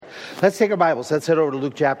Let's take our Bibles. Let's head over to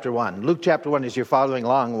Luke chapter 1. Luke chapter 1, as you're following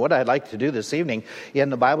along, what I'd like to do this evening in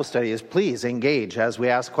the Bible study is please engage as we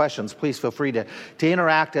ask questions. Please feel free to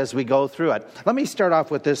interact as we go through it. Let me start off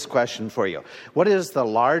with this question for you. What is the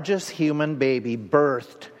largest human baby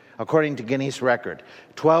birthed according to Guinness record?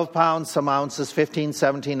 12 pounds, some ounces, 15,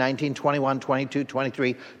 17, 19, 21, 22,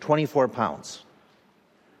 23, 24 pounds.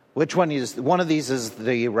 Which one of these is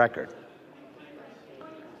the record?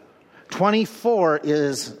 24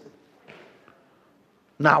 is...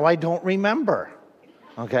 Now I don't remember,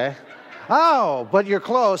 okay? Oh, but you're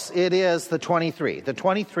close. It is the 23,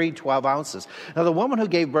 12 ounces. Now, the woman who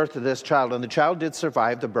gave birth to this child, and the child did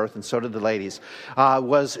survive the birth, and so did the ladies,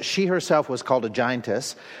 she herself was called a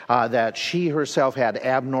giantess, that she herself had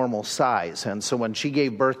abnormal size. And so when she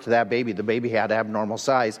gave birth to that baby, the baby had abnormal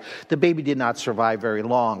size. The baby did not survive very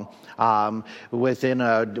long.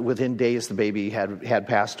 Within days, the baby had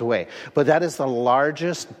passed away. But that is the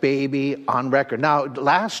largest baby on record. Now,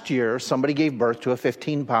 last year, somebody gave birth to a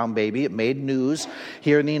 15-pound baby. It made news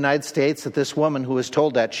here in the United States that this woman who was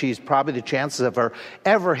told that she's probably the chances of her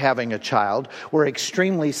ever having a child were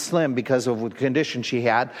extremely slim because of the condition she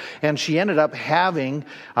had. And she ended up having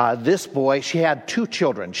this boy. She had 2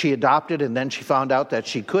 children. She adopted, and then she found out that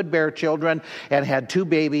she could bear children and had 2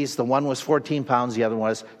 babies. The one was 14 pounds. The other one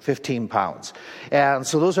was 15 pounds. And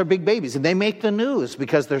so those are big babies, and they make the news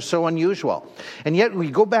because they're so unusual. And yet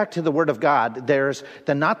we go back to the Word of God. They're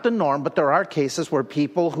not the norm, but there are cases where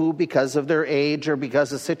people who, because of their age or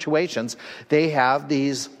because of situations, they have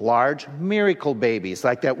these large miracle babies,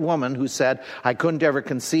 like that woman who said, I couldn't ever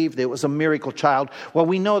conceive. It was a miracle child. Well,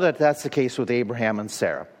 we know that that's the case with Abraham and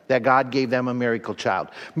Sarah, that God gave them a miracle child.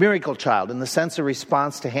 Miracle child in the sense of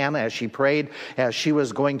response to Hannah as she prayed, as she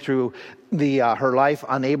was going through her life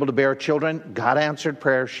unable to bear children. God answered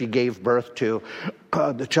prayer. She gave birth to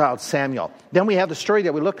the child Samuel. Then we have the story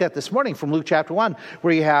that we looked at this morning from Luke chapter 1,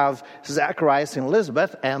 where you have Zacharias and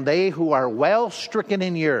Elizabeth, and they who are well stricken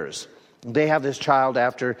in years. They have this child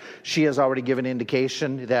after she has already given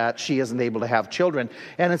indication that she isn't able to have children.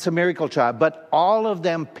 And it's a miracle child. But all of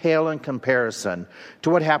them pale in comparison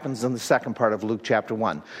to what happens in the second part of Luke chapter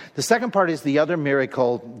 1. The second part is the other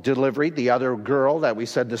miracle delivery, the other girl that we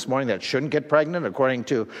said this morning that shouldn't get pregnant according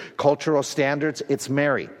to cultural standards. It's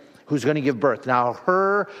Mary, who's going to give birth. Now,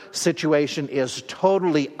 her situation is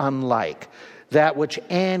totally unlike that which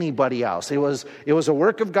anybody else. It was a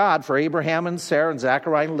work of God for Abraham and Sarah and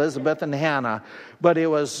Zachariah and Elizabeth and Hannah, but it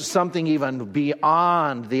was something even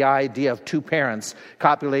beyond the idea of 2 parents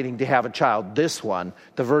copulating to have a child. This one,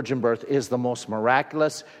 the virgin birth, is the most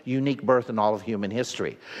miraculous, unique birth in all of human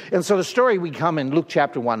history. And so the story we come in Luke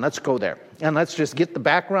chapter 1, let's go there. And let's just get the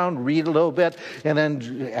background, read a little bit, and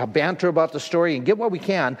then banter about the story and get what we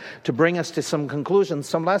can to bring us to some conclusions,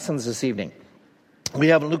 some lessons this evening. We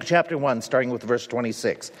have Luke chapter 1, starting with verse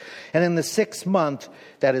 26. And in the 6th month,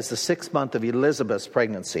 that is the 6th month of Elizabeth's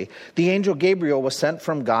pregnancy, the angel Gabriel was sent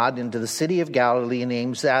from God into the city of Galilee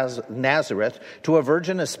named Nazareth to a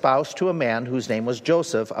virgin espoused to a man whose name was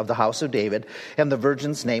Joseph of the house of David, and the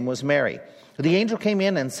virgin's name was Mary. The angel came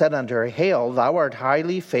in and said unto her, Hail, thou art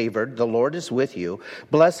highly favored, the Lord is with you.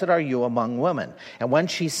 Blessed are you among women. And when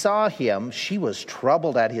she saw him, she was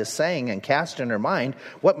troubled at his saying, and cast in her mind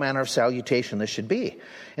what manner of salutation this should be.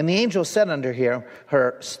 And the angel said unto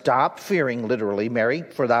her, Stop fearing, literally, Mary,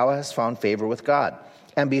 for thou hast found favor with God.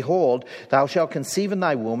 And behold, thou shalt conceive in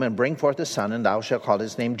thy womb, and bring forth a son, and thou shalt call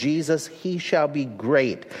his name Jesus. He shall be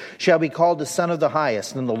great, shall be called the Son of the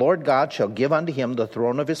Highest. And the Lord God shall give unto him the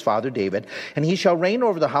throne of his father David, and he shall reign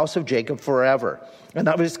over the house of Jacob forever. And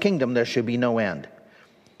of his kingdom there shall be no end.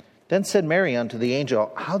 Then said Mary unto the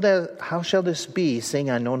angel, How shall this be, seeing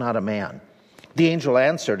I know not a man? The angel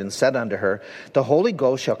answered and said unto her, The Holy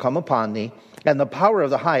Ghost shall come upon thee, and the power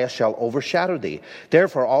of the highest shall overshadow thee.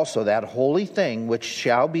 Therefore also that holy thing which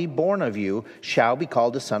shall be born of you shall be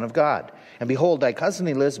called the Son of God. And behold, thy cousin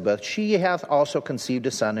Elizabeth, she hath also conceived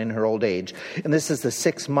a son in her old age. And this is the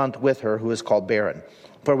 6th month with her, who is called barren.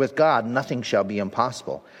 For with God nothing shall be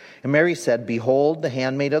impossible. And Mary said, Behold, the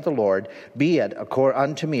handmaid of the Lord, be it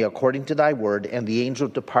unto me according to thy word. And the angel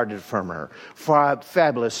departed from her.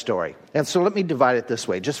 Fabulous story. And so let me divide it this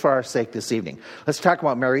way, just for our sake this evening. Let's talk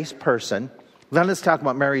about Mary's person. Then let's talk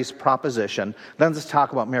about Mary's proposition. Then let's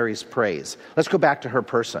talk about Mary's praise. Let's go back to her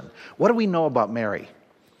person. What do we know about Mary?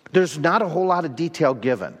 There's not a whole lot of detail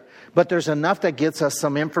given, but there's enough that gets us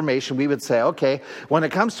some information. We would say, okay, when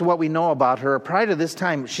it comes to what we know about her, prior to this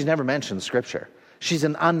time, she's never mentioned in Scripture. She's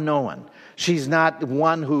an unknown. She's not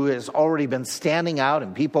one who has already been standing out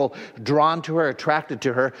and people drawn to her, attracted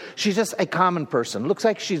to her. She's just a common person. Looks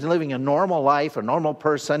like she's living a normal life, a normal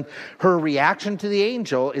person. Her reaction to the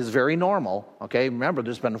angel is very normal. Okay, remember,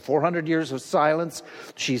 there's been 400 years of silence.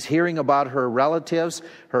 She's hearing about her relatives,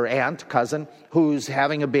 her aunt, cousin, who's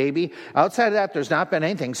having a baby. Outside of that, there's not been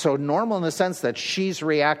anything. So normal in the sense that she's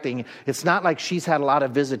reacting. It's not like she's had a lot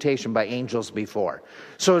of visitation by angels before.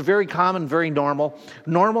 So very common, very normal.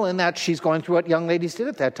 Normal in that she's going through what young ladies did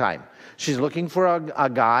at that time. She's looking for a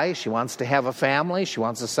guy. She wants to have a family. She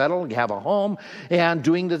wants to settle, have a home, and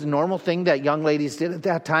doing the normal thing that young ladies did at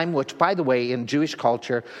that time, which, by the way, in Jewish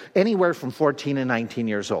culture, anywhere from 14 and 19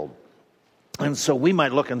 years old. And so we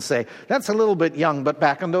might look and say, that's a little bit young, but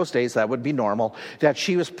back in those days, that would be normal. That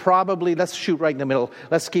she was probably, let's shoot right in the middle.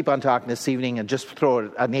 Let's keep on talking this evening and just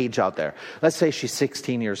throw an age out there. Let's say she's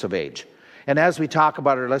 16 years of age. And as we talk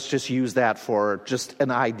about her, let's just use that for just an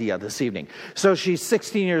idea this evening. So she's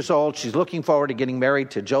 16 years old. She's looking forward to getting married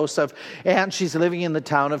to Joseph, and she's living in the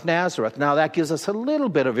town of Nazareth. Now, that gives us a little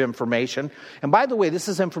bit of information. And by the way, this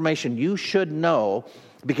is information you should know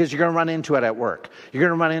because you're going to run into it at work. You're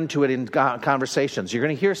going to run into it in conversations. You're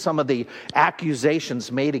going to hear some of the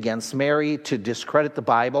accusations made against Mary to discredit the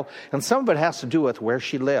Bible, and some of it has to do with where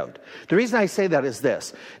she lived. The reason I say that is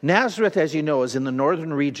this. Nazareth, as you know, is in the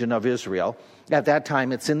northern region of Israel. At that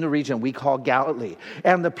time, it's in the region we call Galilee.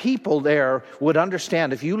 And the people there would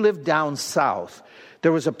understand if you lived down south,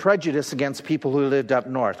 there was a prejudice against people who lived up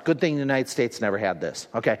north. Good thing the United States never had this.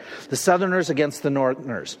 Okay, the southerners against the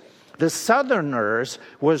northerners. The southerners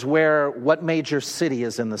was where what major city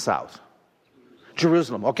is in the south?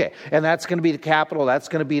 Jerusalem. Okay, and that's going to be the capital. That's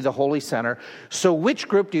going to be the holy center. So which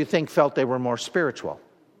group do you think felt they were more spiritual?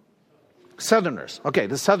 Southerners. Okay,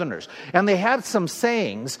 the Southerners. And they had some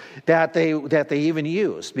sayings that they even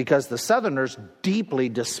used because the Southerners deeply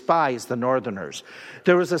despised the Northerners.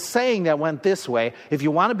 There was a saying that went this way: if you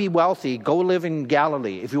want to be wealthy, go live in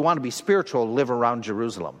Galilee. If you want to be spiritual, live around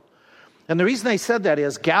Jerusalem. And the reason I said that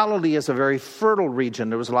is Galilee is a very fertile region.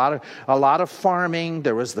 There was a lot of farming,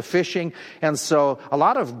 there was the fishing, and so a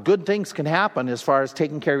lot of good things can happen as far as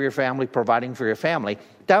taking care of your family, providing for your family.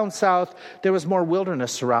 Down south, there was more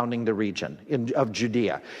wilderness surrounding the region of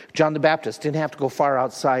Judea. John the Baptist didn't have to go far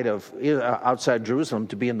outside Jerusalem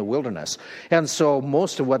to be in the wilderness. And so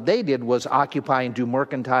most of what they did was occupy and do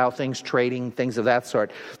mercantile things, trading, things of that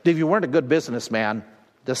sort. If you weren't a good businessman,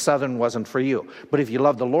 the southern wasn't for you. But if you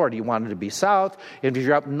love the Lord, you wanted to be south. If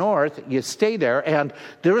you're up north, you stay there. And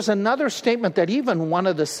there was another statement that even one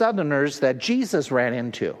of the southerners that Jesus ran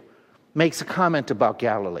into makes a comment about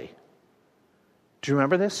Galilee. Do you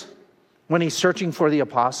remember this? When he's searching for the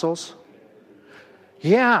apostles?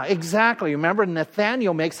 Yeah, exactly. Remember,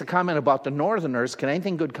 Nathanael makes a comment about the northerners. Can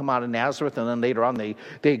anything good come out of Nazareth? And then later on,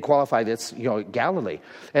 they qualify this, Galilee.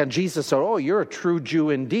 And Jesus said, "Oh, you're a true Jew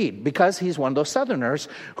indeed," because he's one of those southerners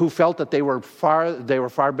who felt that they were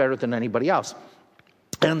far better than anybody else.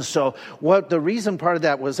 And so, what the reason part of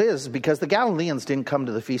that is because the Galileans didn't come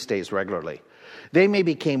to the feast days regularly. They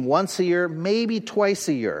maybe came once a year, maybe twice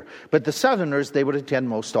a year. But the Southerners, they would attend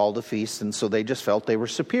most all the feasts, and so they just felt they were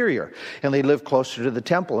superior. And they lived closer to the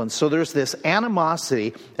temple. And so there's this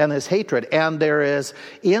animosity and this hatred. And there is,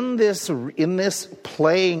 in this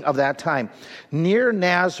playing of that time, near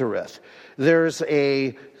Nazareth, there's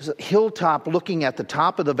a hilltop looking at the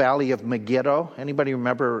top of the valley of Megiddo. Anybody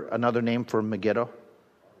remember another name for Megiddo?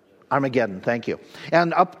 Armageddon, thank you.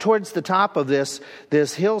 And up towards the top of this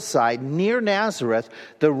hillside, near Nazareth,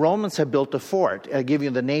 the Romans have built a fort. I'll give you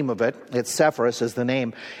the name of it. It's Sepphoris is the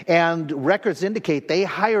name. And records indicate they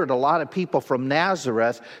hired a lot of people from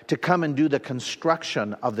Nazareth to come and do the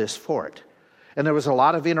construction of this fort. And there was a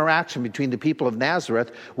lot of interaction between the people of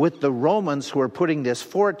Nazareth with the Romans who were putting this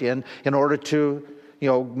fort in order to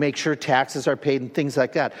make sure taxes are paid and things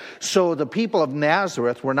like that. So the people of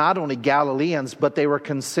Nazareth were not only Galileans, but they were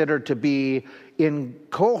considered to be in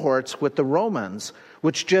cohorts with the Romans,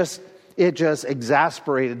 which just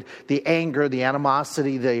exasperated the anger, the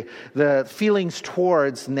animosity, the feelings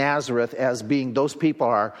towards Nazareth as being those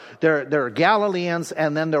people they're Galileans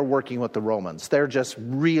and then they're working with the Romans. They're just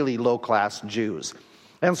really low-class Jews.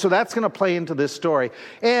 And so that's going to play into this story.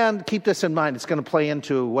 And keep this in mind, it's going to play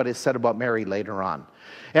into what is said about Mary later on.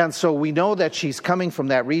 And so we know that she's coming from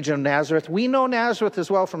that region of Nazareth. We know Nazareth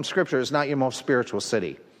as well from Scripture is not your most spiritual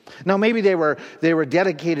city. Now, maybe they were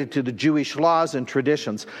dedicated to the Jewish laws and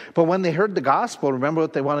traditions. But when they heard the gospel, remember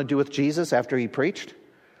what they want to do with Jesus after he preached?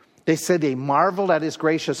 They said they marveled at his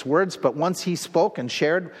gracious words, but once he spoke and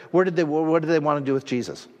shared, what did they want to do with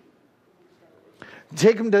Jesus?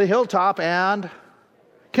 Take him to the hilltop and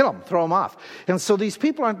Kill them, throw them off. And so these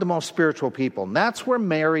people aren't the most spiritual people. And that's where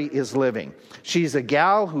Mary is living. She's a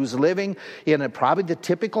gal who's living in probably the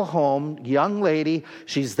typical home, young lady.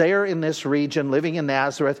 She's there in this region, living in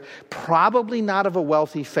Nazareth, probably not of a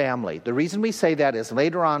wealthy family. The reason we say that is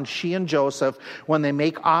later on, she and Joseph, when they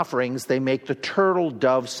make offerings, they make the turtle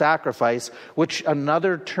dove sacrifice, which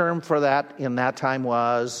another term for that in that time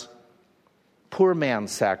was poor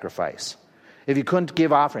man's sacrifice. If you couldn't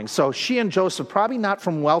give offerings. So she and Joseph, probably not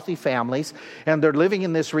from wealthy families, and they're living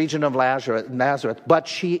in this region of Nazareth, but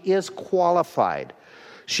she is qualified.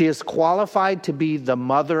 She is qualified to be the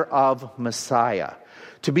mother of Messiah,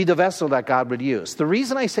 to be the vessel that God would use. The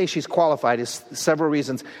reason I say she's qualified is several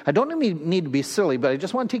reasons. I don't need to be silly, but I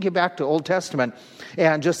just want to take you back to Old Testament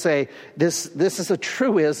and just say, this is a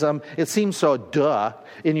truism. It seems so duh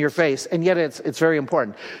in your face, and yet it's very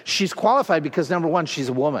important. She's qualified because, number one, she's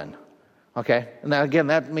a woman. Okay, now again,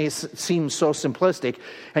 that may seem so simplistic,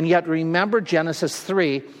 and yet remember Genesis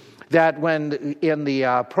 3, that when in the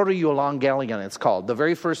Proto-Evangelion, it's called, the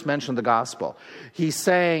very first mention of the gospel, he's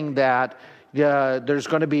saying that there's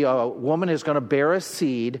going to be a woman who's going to bear a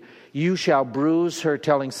seed, you shall bruise her,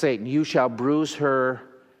 telling Satan, you shall bruise her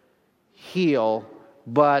heel,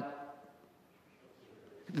 but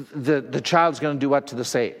the child's going to do what to the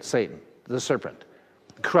Satan, the serpent?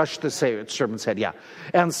 Crush the serpent's head, yeah.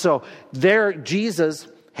 And so there, Jesus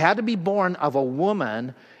had to be born of a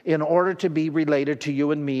woman in order to be related to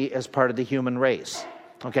you and me as part of the human race.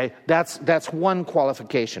 Okay, that's one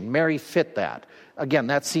qualification. Mary fit that. Again,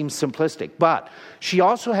 that seems simplistic, but she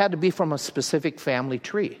also had to be from a specific family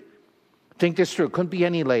tree. Think this through. Couldn't be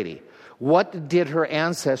any lady. What did her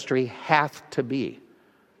ancestry have to be?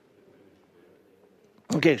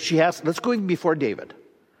 Okay, let's go even before David.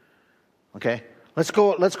 Okay. Let's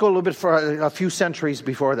go a little bit for a few centuries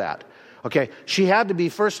before that. Okay, she had to be,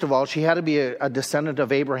 first of all, she had to be a descendant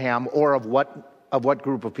of Abraham, or of what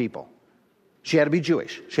group of people? She had to be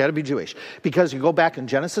Jewish. She had to be Jewish. Because you go back in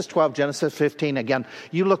Genesis 12, Genesis 15, again,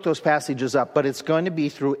 you look those passages up, but it's going to be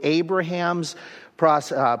through Abraham's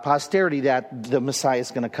posterity that the Messiah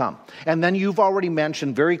is going to come. And then you've already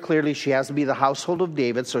mentioned very clearly she has to be the household of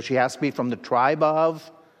David, so she has to be from the tribe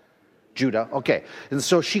of Judah. Okay, and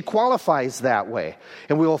so she qualifies that way.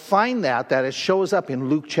 And we will find that it shows up in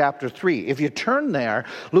Luke chapter 3. If you turn there,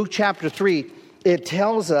 Luke chapter 3, it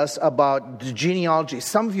tells us about the genealogy.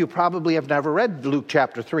 Some of you probably have never read Luke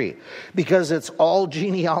chapter 3 because it's all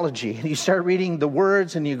genealogy. And you start reading the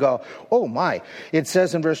words and you go, oh my. It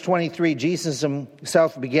says in verse 23, Jesus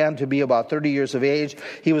himself began to be about 30 years of age.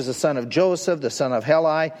 He was the son of Joseph, the son of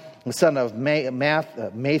Heli, the son of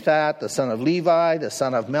Mathat, the son of Levi, the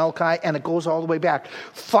son of Melchi, and it goes all the way back.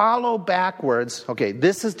 Follow backwards. Okay,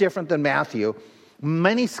 this is different than Matthew.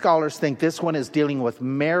 Many scholars think this one is dealing with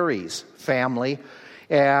Mary's family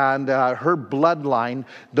and her bloodline.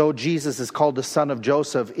 Though Jesus is called the son of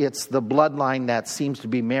Joseph, it's the bloodline that seems to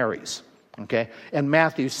be Mary's. Okay, and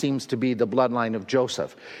Matthew seems to be the bloodline of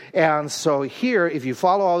Joseph. And so here, if you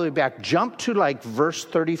follow all the way back, jump to like verse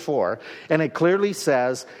 34, and it clearly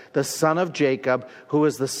says the son of Jacob, who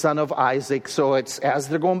is the son of Isaac. So it's, as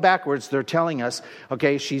they're going backwards, they're telling us,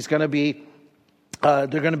 okay, she's going to be they're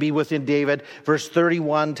going to be within David. Verse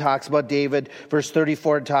 31 talks about David. Verse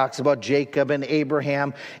 34 talks about Jacob and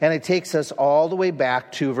Abraham. And it takes us all the way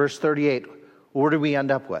back to verse 38. Where do we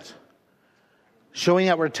end up with? Showing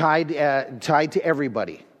that we're tied to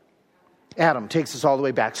everybody. Adam takes us all the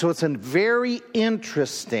way back. So it's a very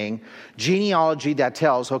interesting genealogy that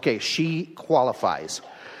tells, okay, she qualifies.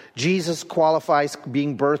 Jesus qualifies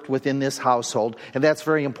being birthed within this household, and that's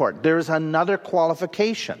very important. There is another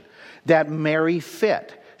qualification that Mary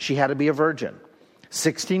fit. She had to be a virgin.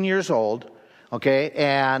 16 years old, okay,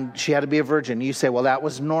 and she had to be a virgin. You say, well, that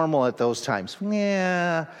was normal at those times.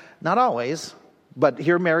 Yeah, not always. But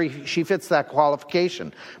here Mary, she fits that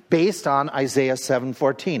qualification based on Isaiah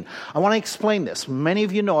 7:14. I want to explain this. Many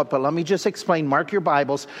of you know it, but let me just explain. Mark your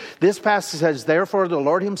Bibles. This passage says, therefore the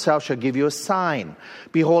Lord himself shall give you a sign.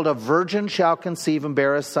 Behold, a virgin shall conceive and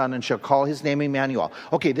bear a son and shall call his name Emmanuel.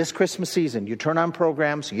 Okay, this Christmas season, you turn on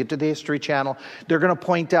programs, you get to the History Channel, they're going to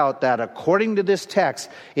point out that according to this text,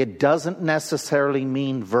 it doesn't necessarily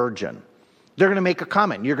mean virgin. They're going to make a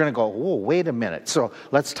comment. You're going to go, oh, wait a minute. So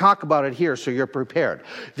let's talk about it here so you're prepared.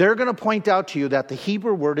 They're going to point out to you that the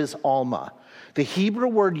Hebrew word is Alma. The Hebrew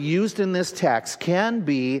word used in this text can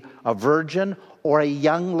be a virgin or a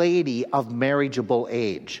young lady of marriageable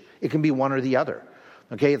age. It can be one or the other.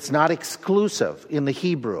 Okay, it's not exclusive in the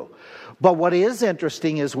Hebrew. But what is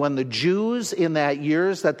interesting is when the Jews in that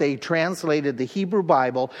years that they translated the Hebrew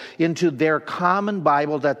Bible into their common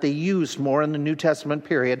Bible that they used more in the New Testament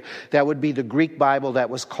period, that would be the Greek Bible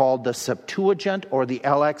that was called the Septuagint or the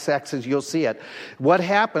LXX as you'll see it. What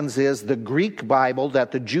happens is the Greek Bible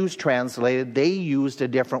that the Jews translated, they used a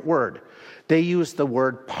different word. They used the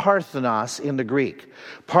word Parthenos in the Greek.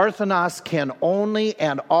 Parthenos can only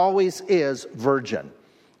and always is virgin.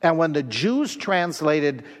 And when the Jews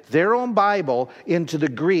translated their own Bible into the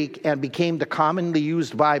Greek and became the commonly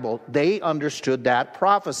used Bible, they understood that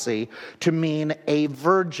prophecy to mean a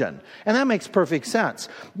virgin. And that makes perfect sense.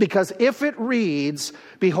 Because if it reads,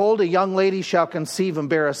 behold, a young lady shall conceive and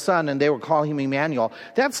bear a son, and they will call him Emmanuel,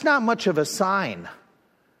 that's not much of a sign.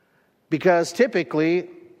 Because typically,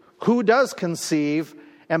 who does conceive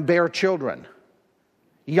and bear children?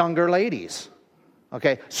 Younger ladies.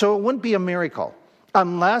 Okay, so it wouldn't be a miracle.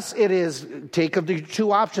 Unless it is, take of the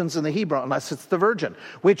two options in the Hebrew, unless it's the virgin,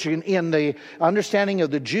 which in the understanding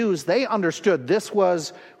of the Jews, they understood this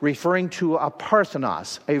was referring to a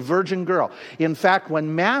Parthenos, a virgin girl. In fact,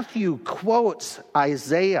 when Matthew quotes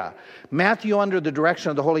Isaiah, Matthew, under the direction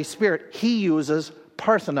of the Holy Spirit, he uses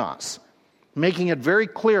Parthenos, making it very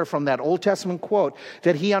clear from that Old Testament quote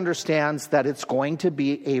that he understands that it's going to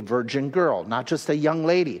be a virgin girl, not just a young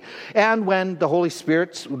lady. And when the Holy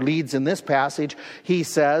Spirit leads in this passage, he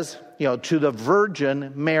says, to the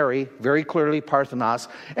Virgin Mary, very clearly Parthenos.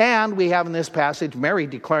 And we have in this passage Mary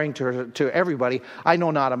declaring to everybody, I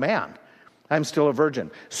know not a man. I'm still a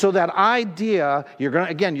virgin. So that idea, you're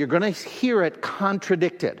going to hear it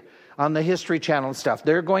contradicted on the History Channel and stuff.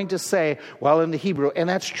 They're going to say, well, in the Hebrew, and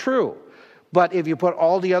that's true. But if you put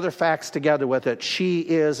all the other facts together with it, she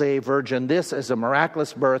is a virgin. This is a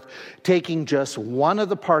miraculous birth, taking just one of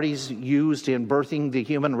the parties used in birthing the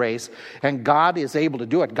human race, and God is able to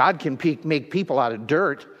do it. God can make people out of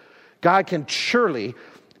dirt. God can surely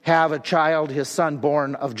have a child, his son,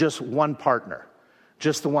 born of just one partner.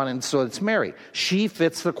 Just the one, and so it's Mary. She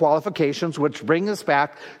fits the qualifications, which bring us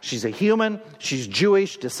back. She's a human, she's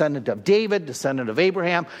Jewish, descendant of David, descendant of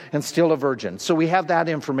Abraham, and still a virgin. So we have that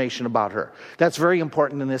information about her. That's very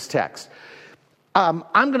important in this text. I'm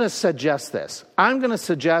going to suggest this. I'm going to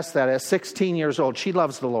suggest that at 16 years old, she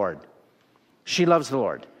loves the Lord. She loves the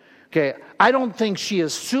Lord. Okay, I don't think she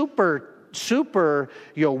is super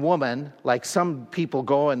woman, like some people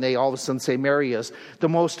go and they all of a sudden say Mary is the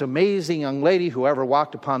most amazing young lady who ever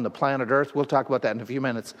walked upon the planet Earth. We'll talk about that in a few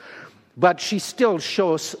minutes. But she still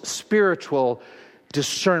shows spiritual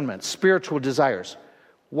discernment, spiritual desires.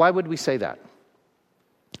 Why would we say that?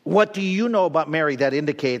 What do you know about Mary that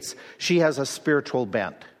indicates she has a spiritual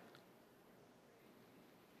bent?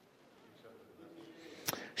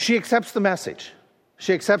 She accepts the message.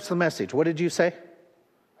 She accepts the message. What did you say?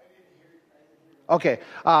 Okay,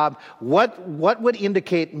 what would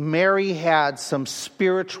indicate Mary had some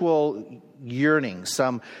spiritual yearning,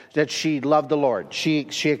 that she loved the Lord? She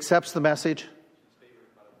accepts the message?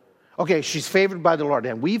 Okay, she's favored by the Lord.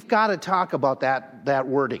 And we've got to talk about that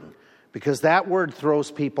wording, because that word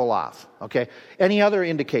throws people off. Okay, any other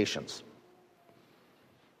indications?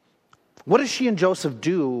 What does she and Joseph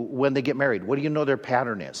do when they get married? What do you know their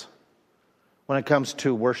pattern is when it comes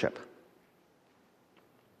to worship?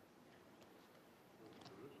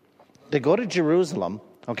 They go to Jerusalem,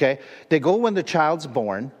 okay? They go when the child's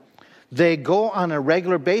born. They go on a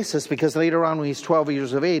regular basis because later on when he's 12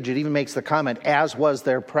 years of age, it even makes the comment, as was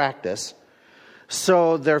their practice.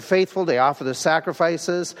 So they're faithful. They offer the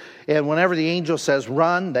sacrifices. And whenever the angel says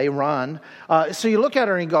run, they run. So you look at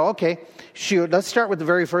her and you go, okay, let's start with the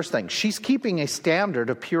very first thing. She's keeping a standard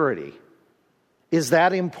of purity. Is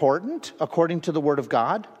that important according to the Word of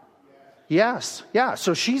God? Yes, yeah.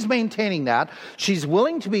 So she's maintaining that. She's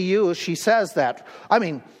willing to be used. She says that. I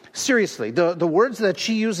mean, seriously, the words that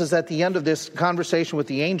she uses at the end of this conversation with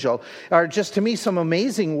the angel are just, to me, some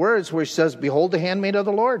amazing words where she says, behold the handmaid of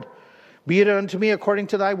the Lord. Be it unto me according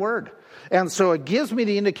to thy word. And so it gives me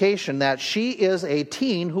the indication that she is a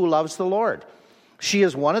teen who loves the Lord. She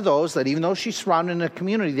is one of those that even though she's surrounded in a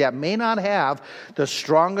community that may not have the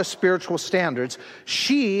strongest spiritual standards,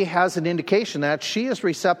 she has an indication that she is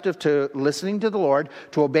receptive to listening to the Lord,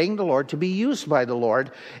 to obeying the Lord, to be used by the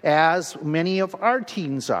Lord, as many of our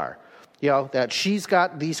teens are. That she's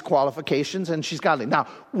got these qualifications and she's got it. Now,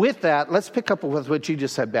 with that, let's pick up with what you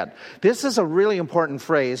just said, Ben. This is a really important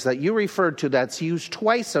phrase that you referred to that's used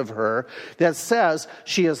twice of her that says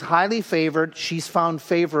she is highly favored, she's found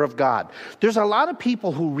favor of God. There's a lot of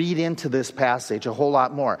people who read into this passage a whole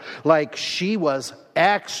lot more. Like she was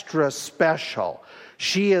extra special.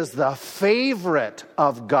 She is the favorite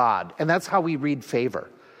of God. And that's how we read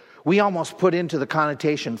favor. We almost put into the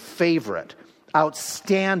connotation favorite,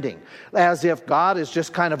 outstanding, as if God is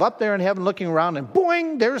just kind of up there in heaven looking around and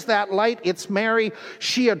boing, there's that light. It's Mary.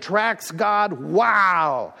 She attracts God.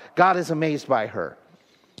 Wow. God is amazed by her.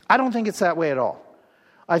 I don't think it's that way at all.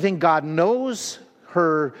 I think God knows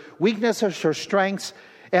her weaknesses, her strengths,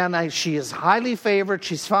 and she is highly favored.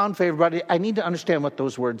 She's found favor, but I need to understand what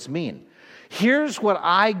those words mean. Here's what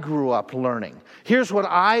I grew up learning. Here's what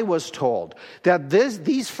I was told, that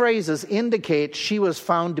these phrases indicate she was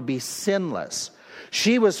found to be sinless.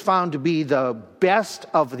 She was found to be the best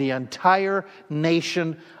of the entire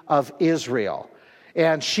nation of Israel.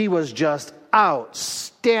 And she was just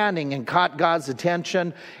outstanding and caught God's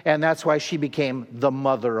attention, and that's why she became the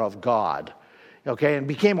mother of God. Okay, and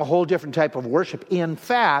became a whole different type of worship. In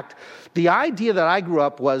fact, the idea that I grew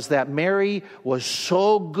up was that Mary was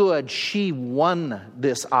so good, she won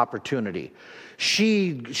this opportunity.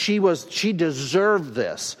 She deserved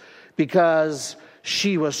this because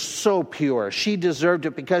she was so pure. She deserved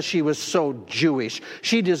it because she was so Jewish.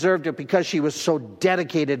 She deserved it because she was so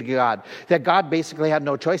dedicated to God, that God basically had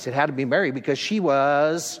no choice. It had to be Mary because she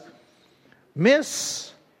was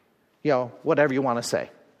Miss, whatever you want to say.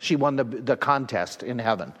 She won the contest in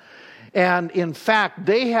heaven. And in fact,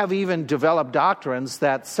 they have even developed doctrines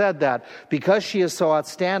that said that because she is so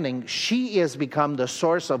outstanding, she has become the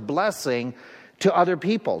source of blessing to other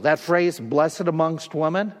people. That phrase, blessed amongst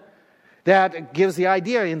women, that gives the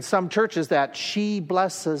idea in some churches that she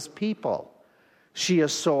blesses people. She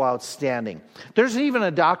is so outstanding. There's even a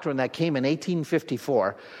doctrine that came in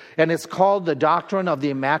 1854, and it's called the doctrine of the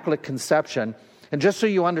Immaculate Conception. And just so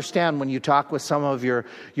you understand, when you talk with some of your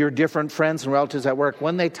different friends and relatives at work,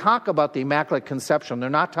 when they talk about the Immaculate Conception, they're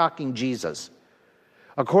not talking Jesus.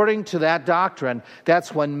 According to that doctrine,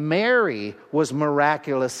 that's when Mary was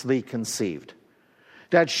miraculously conceived.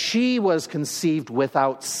 That she was conceived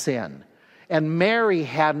without sin. And Mary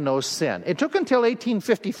had no sin. It took until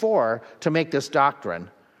 1854 to make this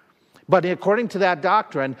doctrine. But according to that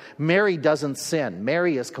doctrine, Mary doesn't sin.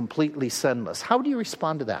 Mary is completely sinless. How do you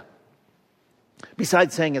respond to that?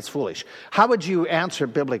 Besides saying it's foolish, how would you answer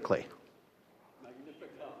biblically?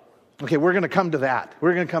 Okay, we're going to come to that.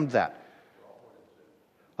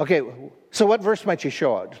 Okay, so what verse might you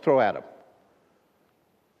throw at him?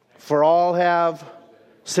 For all have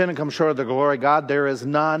sinned and come short of the glory of God. There is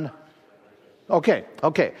none. Okay.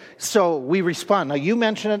 So we respond. Now you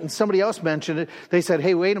mentioned it and somebody else mentioned it. They said,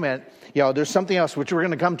 hey, wait a minute. There's something else which we're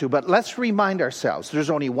going to come to. But let's remind ourselves, there's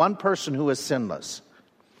only one person who is sinless.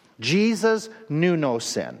 Jesus knew no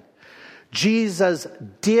sin. Jesus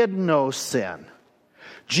did no sin.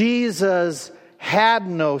 Jesus had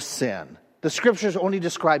no sin. The scriptures only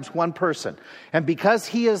describes one person. And because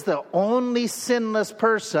he is the only sinless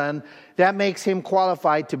person, that makes him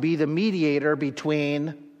qualified to be the mediator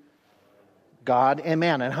between God and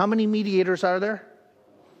man. And how many mediators are there?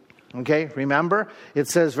 Okay, remember, it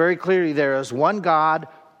says very clearly there is one God,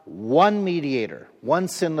 one mediator, one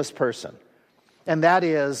sinless person. And that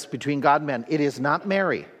is between God and man. It is not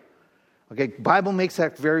Mary. Okay, Bible makes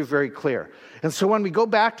that very, very clear. And so when we go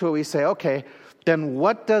back to it, we say, okay, then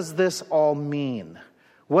what does this all mean?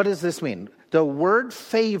 What does this mean? The word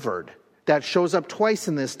favored that shows up twice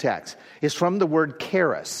in this text is from the word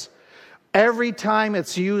charis. Every time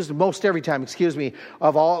it's used, most every time,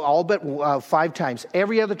 of all but 5 times,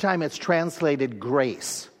 every other time it's translated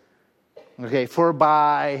grace. Okay, for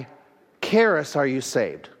by charis are you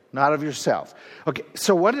saved. Not of yourself. Okay,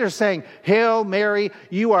 so what they're saying, Hail Mary,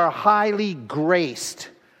 you are highly graced.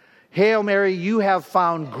 Hail Mary, you have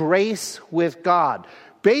found grace with God.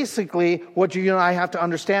 Basically, what you and I have to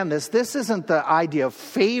understand this isn't the idea of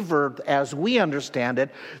favor as we understand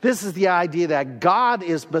it. This is the idea that God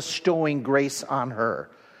is bestowing grace on her.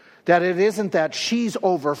 That it isn't that she's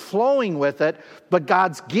overflowing with it, but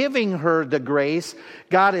God's giving her the grace.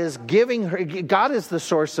 God is the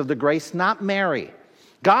source of the grace, not Mary.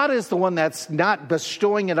 God is the one that's not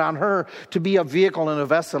bestowing it on her to be a vehicle and a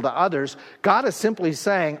vessel to others. God is simply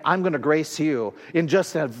saying, I'm going to grace you in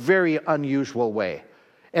just a very unusual way.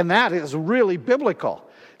 And that is really biblical.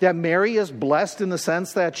 That Mary is blessed in the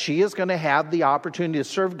sense that she is going to have the opportunity to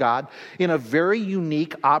serve God in a very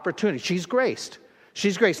unique opportunity. She's graced.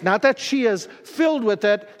 She's graced. Not that she is filled with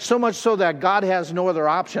it, so much so that God has no other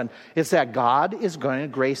option. It's that God is going to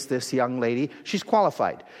grace this young lady. She's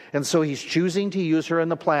qualified. And so he's choosing to use her in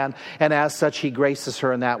the plan, and as such, he graces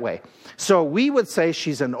her in that way. So we would say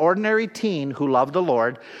she's an ordinary teen who loved the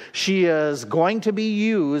Lord. She is going to be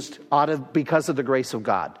used because of the grace of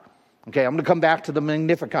God. Okay, I'm going to come back to the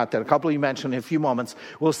Magnificat that a couple of you mentioned in a few moments.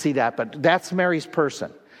 We'll see that, but that's Mary's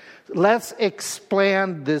person. Let's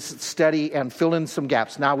expand this study and fill in some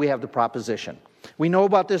gaps. Now we have the proposition. We know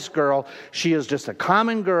about this girl. She is just a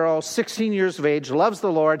common girl, 16 years of age, loves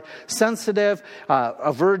the Lord, sensitive,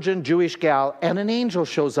 a virgin, Jewish gal, and an angel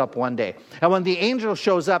shows up one day. And when the angel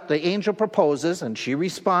shows up, the angel proposes, and she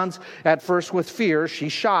responds at first with fear.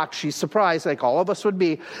 She's shocked, she's surprised, like all of us would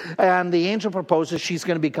be. And the angel proposes she's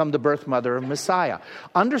going to become the birth mother of Messiah.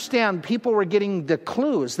 Understand, people were getting the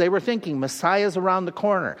clues. They were thinking, Messiah's around the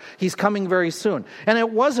corner. He's coming very soon. And it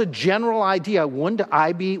was a general idea. Wouldn't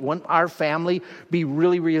our family be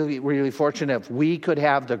really, really, really fortunate if we could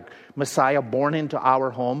have the Messiah born into our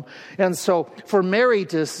home? And so for Mary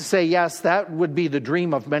to say yes, that would be the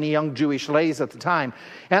dream of many young Jewish ladies at the time.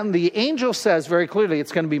 And the angel says very clearly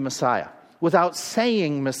it's going to be Messiah, without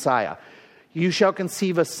saying Messiah. You shall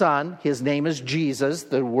conceive a son. His name is Jesus.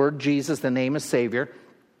 The word Jesus, the name is Savior.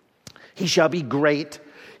 He shall be great.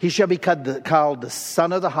 He shall be called the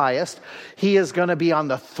Son of the Highest. He is going to be on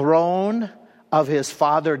the throne of his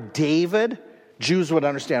father David. Jews would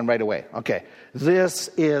understand right away. Okay, this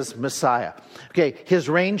is Messiah. Okay, his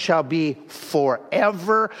reign shall be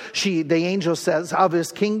forever. The angel says, of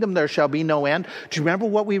his kingdom there shall be no end. Do you remember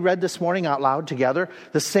what we read this morning out loud together?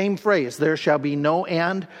 The same phrase, there shall be no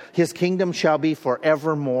end. His kingdom shall be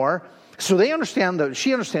forevermore. So they understand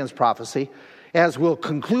she understands prophecy. As we'll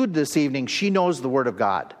conclude this evening, she knows the word of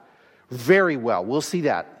God very well. We'll see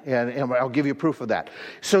that, and I'll give you proof of that.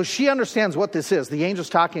 So she understands what this is. The angel's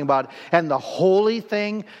talking about, and the holy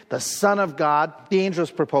thing, the Son of God, the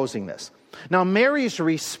angel's proposing this. Now, Mary's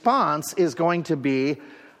response is going to be,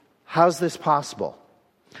 how's this possible?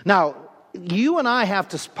 Now, you and I have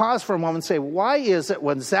to pause for a moment and say, why is it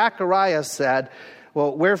when Zechariah said,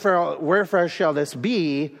 well, wherefore shall this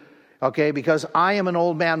be? Okay, because I am an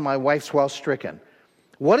old man, my wife's well stricken.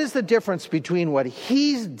 What is the difference between what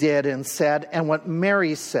he did and said and what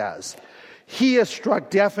Mary says? He is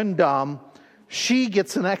struck deaf and dumb. She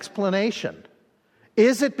gets an explanation.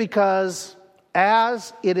 Is it because,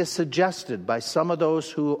 as it is suggested by some of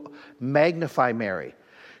those who magnify Mary,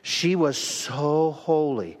 she was so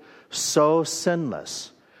holy, so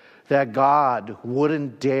sinless, that God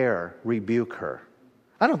wouldn't dare rebuke her?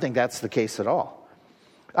 I don't think that's the case at all.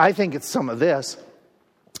 I think it's some of this.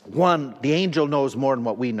 One, the angel knows more than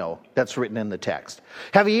what we know. That's written in the text.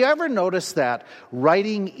 Have you ever noticed that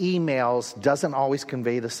writing emails doesn't always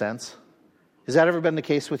convey the sense? Has that ever been the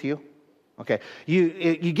case with you? Okay.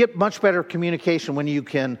 You get much better communication when you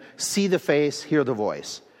can see the face, hear the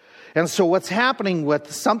voice. And so what's happening with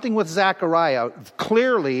Zechariah,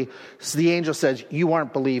 clearly the angel says, you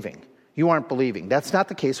aren't believing. You aren't believing. That's not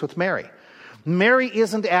the case with Mary. Mary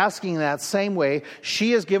isn't asking that same way.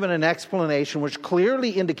 She is given an explanation which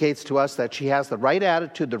clearly indicates to us that she has the right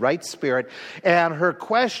attitude, the right spirit, and her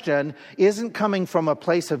question isn't coming from a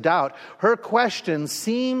place of doubt. Her question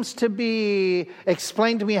seems to be,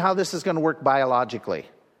 explain to me how this is going to work biologically.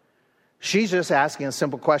 She's just asking a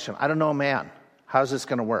simple question. I don't know, man. How's this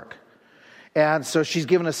going to work? And so she's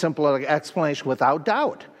given a simple explanation without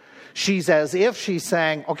doubt. She's as if she's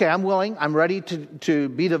saying, okay, I'm willing, I'm ready to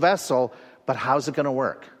be the vessel, but how's it going to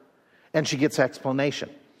work? And she gets explanation.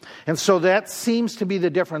 And so that seems to be the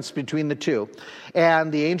difference between the two.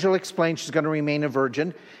 And the angel explains she's going to remain a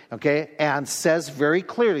virgin, okay, and says very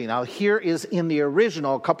clearly. Now, here is in the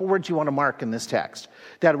original, a couple words you want to mark in this text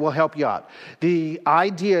that will help you out. The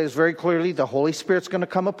idea is very clearly the Holy Spirit's going to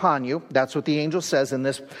come upon you. That's what the angel says in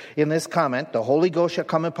this comment. The Holy Ghost shall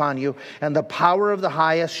come upon you, and the power of the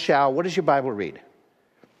highest shall, what does your Bible read?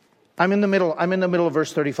 I'm in the middle of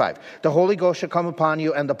verse 35. The Holy Ghost shall come upon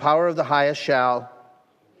you, and the power of the highest shall...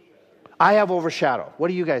 I have overshadow. What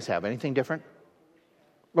do you guys have? Anything different?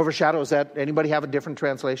 Overshadow, is that, anybody have a different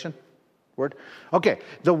translation? Word? Okay,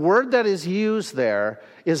 the word that is used there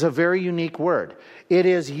is a very unique word. It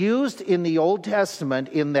is used in the Old Testament,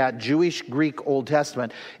 in that Jewish Greek Old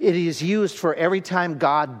Testament. It is used for every time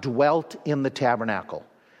God dwelt in the tabernacle,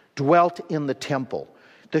 dwelt in the temple.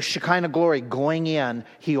 The Shekinah glory going in,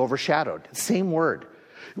 he overshadowed. Same word.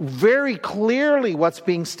 Very clearly what's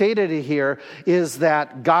being stated here is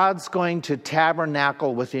that God's going to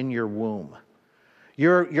tabernacle within your womb.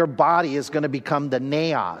 Your body is going to become the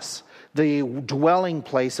naos, the dwelling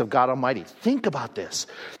place of God Almighty. Think about this.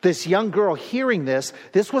 This young girl hearing this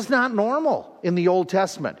was not normal in the Old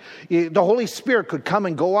Testament. The Holy Spirit could come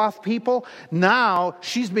and go off people. Now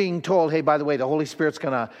she's being told, hey, by the way, the Holy Spirit's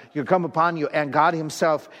going to come upon you, and God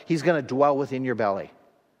himself, he's going to dwell within your belly.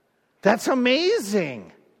 That's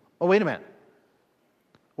amazing. Oh, wait a minute.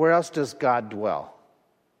 Where else does God dwell?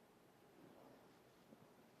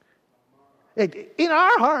 In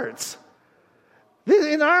our hearts.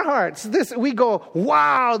 In our hearts, we go,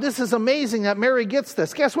 wow, this is amazing that Mary gets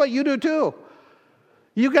this. Guess what? You do too.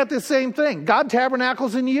 You got the same thing. God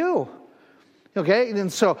tabernacles in you. Okay?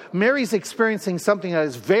 And so Mary's experiencing something that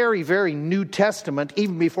is very, very New Testament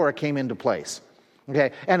even before it came into place.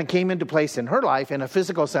 Okay? And it came into place in her life in a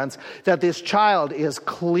physical sense that this child is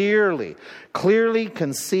clearly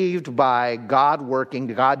conceived by God working,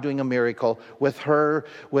 God doing a miracle with her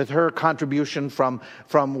contribution from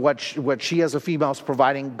what she as a female is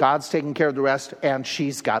providing. God's taking care of the rest, and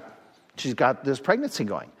she's got this pregnancy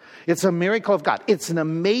going. It's a miracle of God. It's an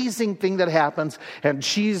amazing thing that happens, and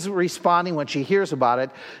she's responding when she hears about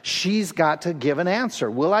it. She's got to give an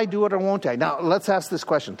answer. Will I do it or won't I? Now, let's ask this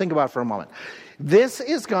question. Think about it for a moment. This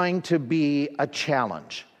is going to be a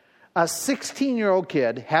challenge. A 16-year-old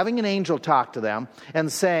kid having an angel talk to them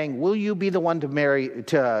and saying, will you be the one to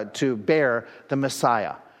bear the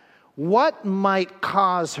Messiah? What might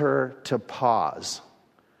cause her to pause?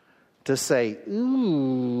 To say,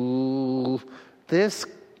 ooh, this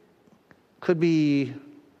could be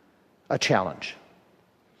a challenge.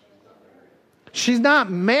 She's not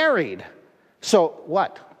married. So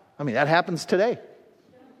what? I mean, that happens today.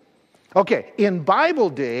 Okay, in Bible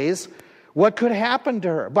days, what could happen to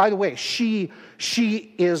her? By the way, she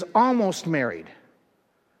is almost married.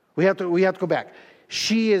 We have to go back.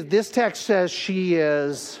 This text says she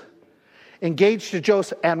is engaged to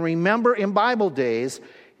Joseph. And remember, in Bible days,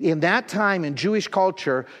 in that time in Jewish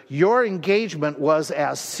culture, your engagement was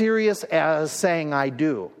as serious as saying I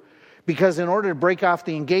do. Because in order to break off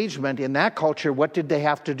the engagement in that culture, what did they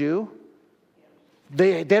have to do?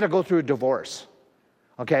 They had to go through a divorce.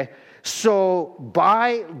 Okay? So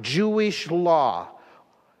by Jewish law,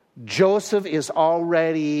 Joseph is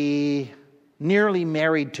already nearly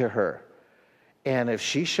married to her. And if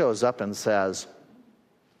she shows up and says,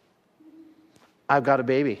 I've got a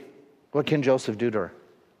baby, what can Joseph do to her?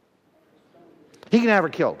 He can have her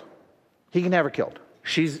killed. He can have her killed.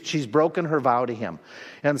 She's broken her vow to him.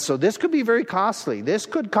 And so this could be very costly. This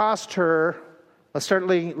could cost her, let's start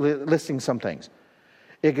listing some things.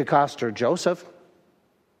 It could cost her Joseph.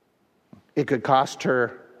 It could cost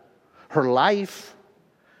her life.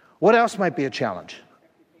 What else might be a challenge?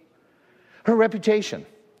 Her reputation.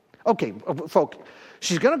 Okay, folks,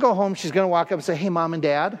 she's going to go home. She's going to walk up and say, hey, Mom and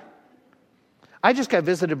Dad, I just got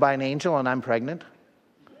visited by an angel and I'm pregnant.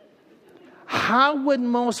 How would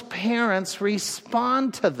most parents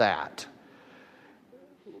respond to that?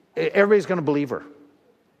 Everybody's going to believe her.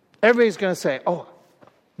 Everybody's going to say, oh,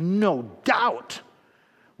 no doubt.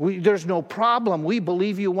 There's no problem. We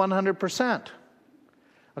believe you 100%.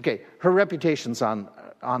 Okay, her reputation's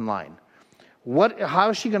online. How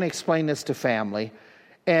is she going to explain this to family?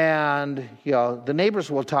 And, the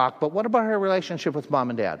neighbors will talk, but what about her relationship with Mom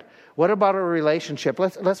and Dad? What about her relationship?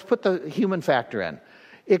 Let's put the human factor in.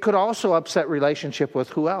 It could also upset relationship with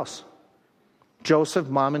who else? Joseph,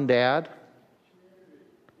 Mom and Dad.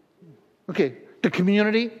 Okay, the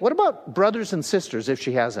community. What about brothers and sisters, if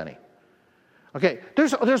she has any? Okay,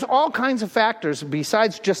 there's all kinds of factors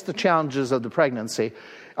besides just the challenges of the pregnancy.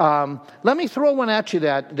 Let me throw one at you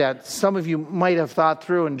that some of you might have thought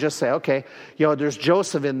through and just say, okay, there's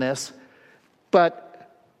Joseph in this. But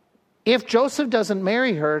if Joseph doesn't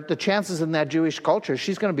marry her, the chances in that Jewish culture,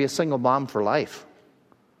 she's going to be a single mom for life.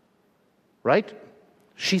 Right?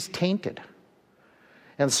 She's tainted.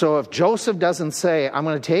 And so if Joseph doesn't say, I'm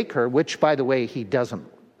going to take her, which, by the way, he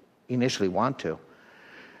doesn't initially want to,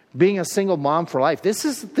 being a single mom for life,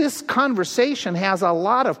 this conversation has a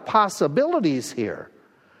lot of possibilities here.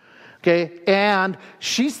 Okay, and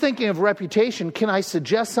she's thinking of reputation. Can I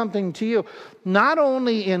suggest something to you? Not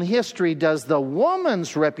only in history does the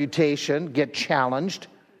woman's reputation get challenged,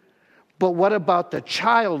 but what about the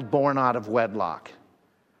child born out of wedlock?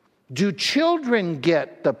 Do children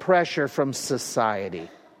get the pressure from society?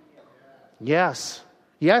 Yes,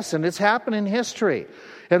 and it's happened in history.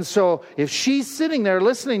 And so if she's sitting there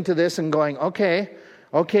listening to this and going, okay,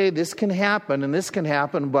 this can happen and this can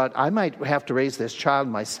happen, but I might have to raise this child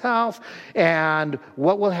myself. And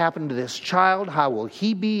what will happen to this child? How will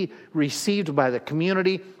he be received by the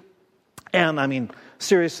community? And I mean,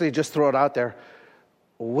 seriously, just throw it out there.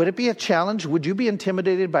 Would it be a challenge? Would you be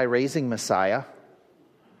intimidated by raising Messiah?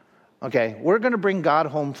 Okay, we're going to bring God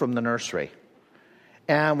home from the nursery.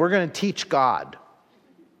 And we're going to teach God.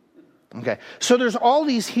 Okay, so there's all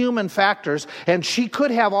these human factors, and she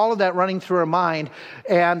could have all of that running through her mind,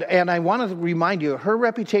 and I want to remind you, her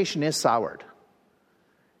reputation is soured.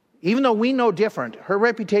 Even though we know different, her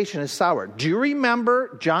reputation is soured. Do you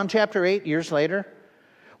remember John chapter 8, years later,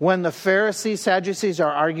 when the Pharisees, Sadducees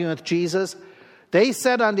are arguing with Jesus? They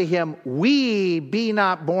said unto him, we be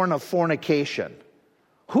not born of fornication.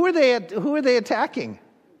 Who are they attacking?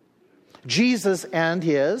 Jesus and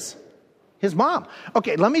his mom.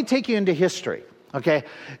 Okay, let me take you into history. Okay,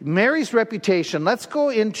 Mary's reputation. Let's go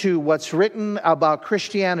into what's written about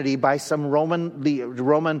Christianity by some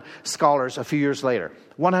Roman scholars a few years later.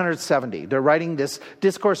 170. They're writing this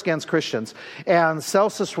Discourse Against Christians. And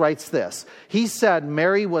Celsus writes this. He said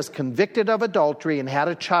Mary was convicted of adultery and had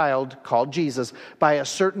a child called Jesus by a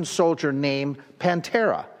certain soldier named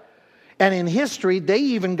Pantera. And in history, they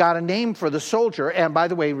even got a name for the soldier. And by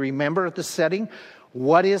the way, remember the setting?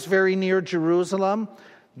 What is very near Jerusalem?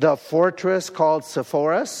 The fortress called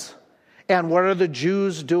Sepphoris. And what are the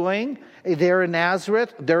Jews doing? They're in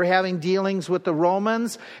Nazareth. They're having dealings with the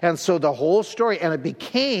Romans. And so the whole story, and it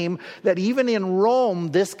became that even in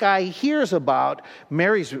Rome, this guy hears about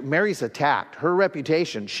Mary's attacked, her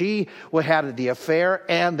reputation. She had the affair,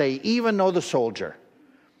 and they even know the soldier.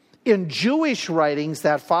 In Jewish writings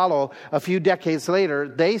that follow a few decades later,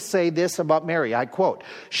 they say this about Mary, I quote,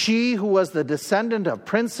 "She who was the descendant of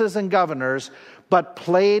princes and governors, but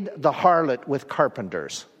played the harlot with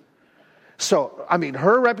carpenters." So,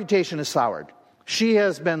 her reputation is soured. She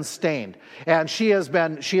has been stained, and she has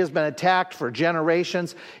been attacked for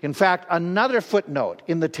generations. In fact, another footnote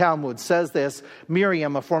in the Talmud says this: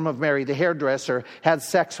 Miriam, a form of Mary, the hairdresser, had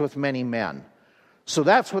sex with many men. So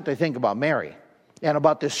that's what they think about Mary and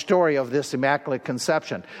about this story of this immaculate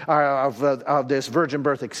conception, of this virgin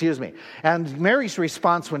birth, And Mary's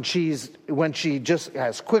response when she just,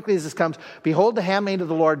 as quickly as this comes, "Behold the handmaid of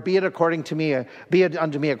the Lord, be it unto me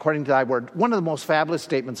according to thy word." One of the most fabulous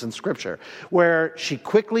statements in Scripture, where she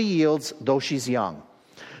quickly yields, though she's young.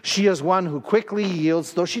 She is one who quickly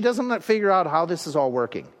yields, though she doesn't figure out how this is all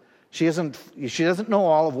working. She doesn't know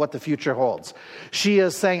all of what the future holds. She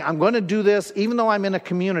is saying, I'm going to do this, even though I'm in a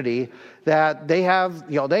community that they have,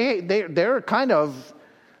 they're kind of,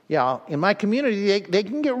 in my community, they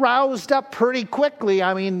can get roused up pretty quickly.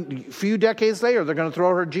 A few decades later, they're going to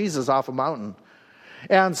throw her Jesus off a mountain.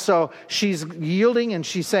 And so she's yielding, and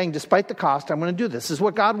she's saying, despite the cost, I'm going to do this. This is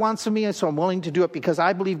what God wants of me, and so I'm willing to do it because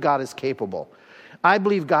I believe God is capable. I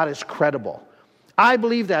believe God is credible. I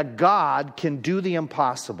believe that God can do the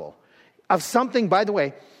impossible. Of something, by the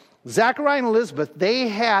way, Zachariah and Elizabeth, they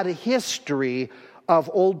had a history of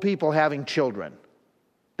old people having children.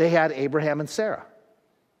 They had Abraham and Sarah.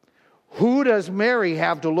 Who does Mary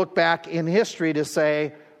have to look back in history to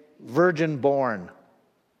say, virgin born?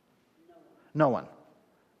 No one.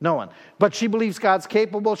 No one. But she believes God's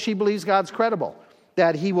capable. She believes God's credible,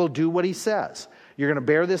 that he will do what he says. You're going to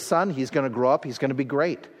bear this son. He's going to grow up. He's going to be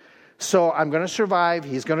great. So I'm going to survive.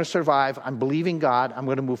 He's going to survive. I'm believing God. I'm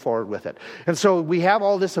going to move forward with it. And so we have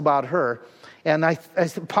all this about her. And I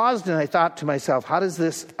paused and I thought to myself, how does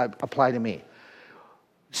this apply to me?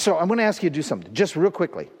 So I'm going to ask you to do something just real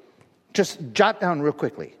quickly. Just jot down real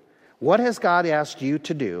quickly. What has God asked you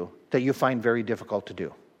to do that you find very difficult to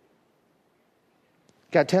do?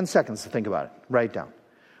 Got 10 seconds to think about it. Write it down.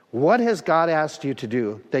 What has God asked you to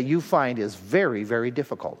do that you find is very, very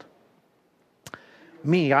difficult?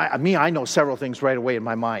 I know several things right away in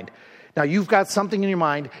my mind. Now, you've got something in your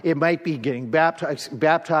mind. It might be getting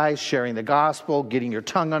baptized, sharing the gospel, getting your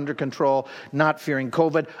tongue under control, not fearing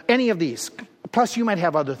COVID, any of these. Plus, you might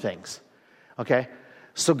have other things, okay?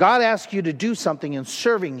 So God asks you to do something in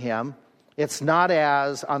serving him. It's not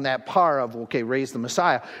as on that par of, raise the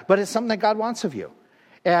Messiah, but it's something that God wants of you.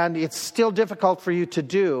 And it's still difficult for you to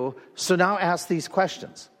do, so now ask these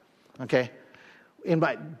questions, okay?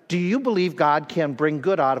 Do you believe God can bring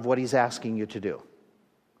good out of what he's asking you to do?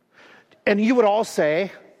 And you would all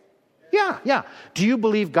say, yeah. Do you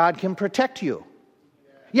believe God can protect you?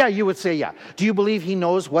 Yeah, you would say, yeah. Do you believe he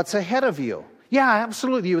knows what's ahead of you? Yeah,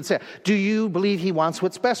 absolutely, you would say. Do you believe he wants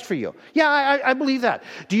what's best for you? Yeah, I believe that.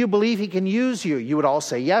 Do you believe he can use you? You would all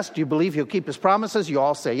say yes. Do you believe he'll keep his promises? You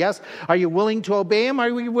all say yes. Are you willing to obey him? Are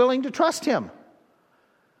you willing to trust him?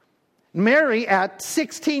 Mary, at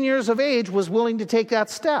 16 years of age, was willing to take that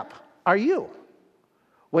step. Are you?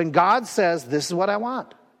 When God says, this is what I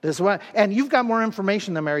want. And you've got more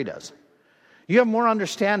information than Mary does. You have more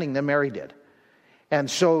understanding than Mary did.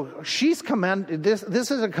 And so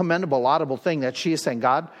this is a commendable, laudable thing that she is saying,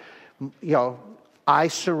 God, I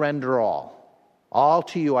surrender all. All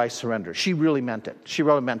to you I surrender. She really meant it.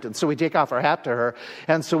 So we take off our hat to her.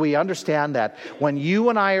 And so we understand that when you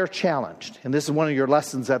and I are challenged, and this is one of your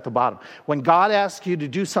lessons at the bottom, when God asks you to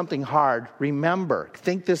do something hard, remember,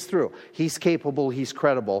 think this through. He's capable, he's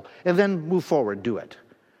credible, and then move forward, do it.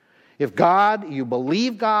 If you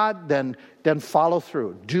believe God, then follow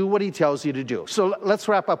through. Do what he tells you to do. So let's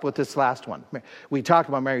wrap up with this last one. We talked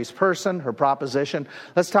about Mary's person, her proposition.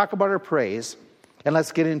 Let's talk about her praise. And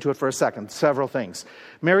let's get into it for a second. Several things.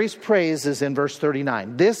 Mary's praise is in verse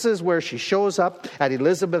 39. This is where she shows up at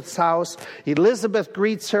Elizabeth's house. Elizabeth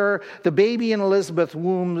greets her. The baby in Elizabeth's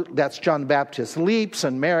womb, that's John the Baptist, leaps,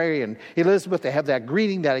 and Mary and Elizabeth, they have that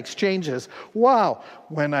greeting, that exchanges. Wow,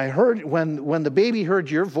 when the baby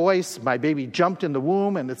heard your voice, my baby jumped in the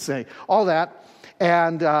womb, and it's all that.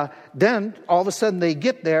 And then all of a sudden they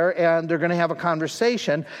get there and they're going to have a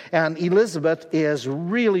conversation. And Elizabeth is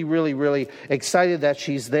really, really, really excited that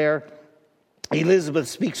she's there. Elizabeth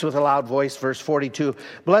speaks with a loud voice, verse 42.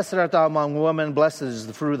 Blessed art thou among women, blessed is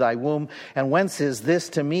the fruit of thy womb. And whence is this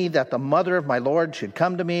to me that the mother of my Lord should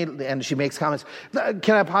come to me? And she makes comments.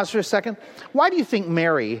 Can I pause for a second? Why do you think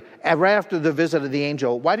Mary, right after the visit of the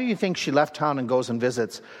angel, why do you think she left town and goes and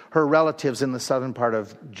visits her relatives in the southern part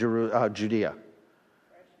of Judea?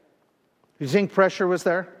 You think pressure was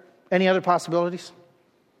there? Any other possibilities?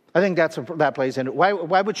 I think that plays into it.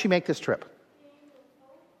 Why would she make this trip?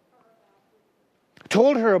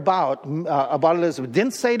 Told her about Elizabeth.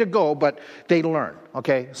 Didn't say to go, but they learn.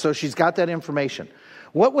 Okay, so she's got that information.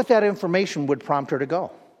 What with that information would prompt her to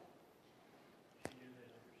go?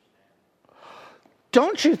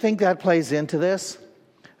 Don't you think that plays into this?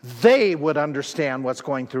 They would understand what's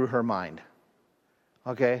going through her mind.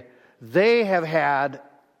 Okay, they have had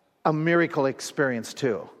a miracle experience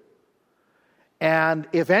too. And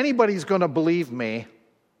if anybody's going to believe me,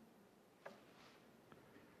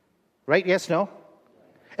 right? Yes, no?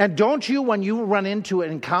 And don't you, when you run into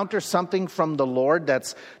and encounter something from the Lord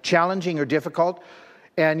that's challenging or difficult,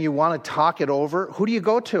 and you want to talk it over, who do you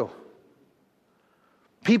go to?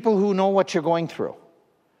 People who know what you're going through.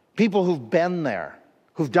 People who've been there.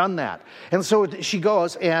 Who've done that. And so she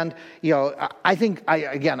goes, and, I think,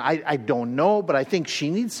 I don't know, but I think she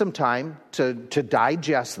needs some time to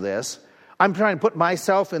digest this. I'm trying to put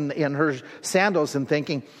myself in her sandals and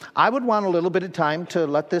thinking, I would want a little bit of time to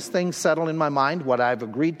let this thing settle in my mind, what I've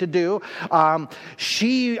agreed to do.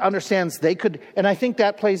 She understands they could, and I think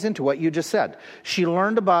that plays into what you just said. She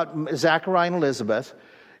learned about Zachariah and Elizabeth.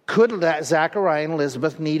 Could Zachariah and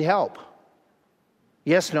Elizabeth need help?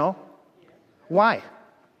 Yes, no? Why?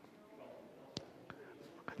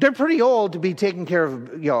 They're pretty old to be taken care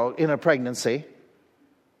of, in a pregnancy.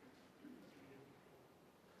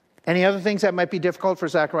 Any other things that might be difficult for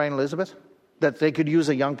Zachariah and Elizabeth? That they could use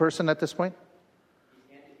a young person at this point?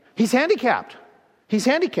 He's handicapped. He's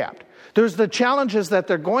handicapped. There's the challenges that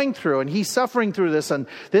they're going through, and he's suffering through this, and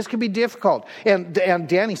this could be difficult. And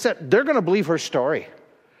Danny said, they're going to believe her story.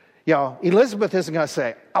 Elizabeth isn't going to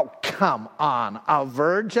say, oh, come on, a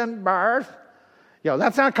virgin birth?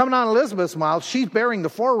 That's not coming on Elizabeth's mouth. She's bearing the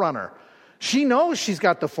forerunner. She knows she's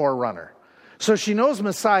got the forerunner. So she knows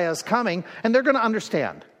Messiah is coming, and they're going to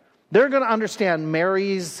understand. They're going to understand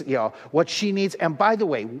Mary's, what she needs. And by the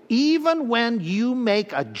way, even when you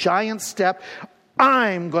make a giant step,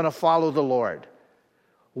 I'm going to follow the Lord.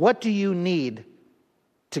 What do you need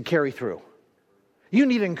to carry through? You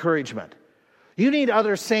need encouragement. You need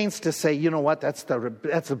other saints to say, you know what, that's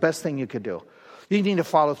the best thing you could do. You need to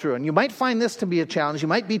follow through. And you might find this to be a challenge. You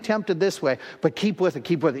might be tempted this way, but keep with it,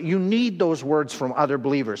 keep with it. You need those words from other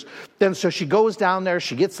believers. Then so she goes down there,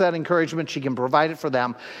 she gets that encouragement, she can provide it for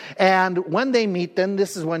them. And when they meet, then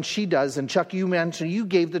this is when she does. And Chuck, you mentioned, you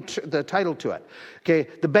gave the title to it. Okay,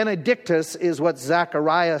 the Benedictus is what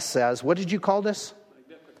Zachariah says. What did you call this?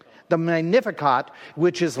 The Magnificat,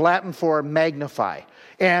 which is Latin for magnify.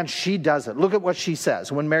 And she does it. Look at what she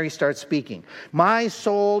says when Mary starts speaking. My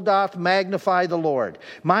soul doth magnify the Lord.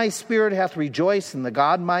 My spirit hath rejoiced in the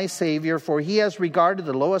God my Savior, for he has regarded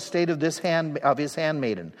the low estate of his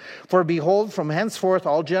handmaiden. For behold, from henceforth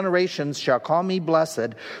all generations shall call me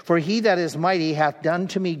blessed. For he that is mighty hath done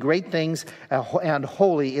to me great things, and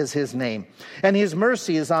holy is his name. And his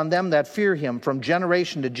mercy is on them that fear him from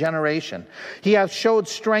generation to generation. He hath showed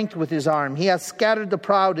strength with his arm. He hath scattered the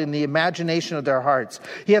proud in the imagination of their hearts.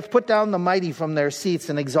 He hath put down the mighty from their seats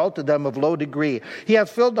and exalted them of low degree. He hath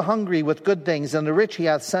filled the hungry with good things, and the rich he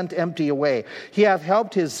hath sent empty away. He hath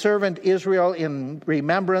helped his servant Israel in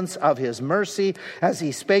remembrance of his mercy, as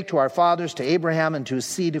he spake to our fathers, to Abraham, and to his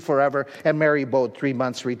seed forever. And Mary abode 3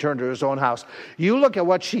 months, returned to his own house. You look at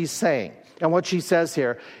what she's saying and what she says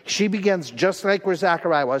here. She begins just like where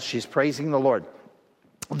Zechariah was. She's praising the Lord.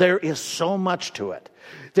 There is so much to it.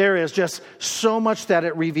 There is just so much that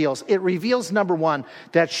it reveals. It reveals, number one,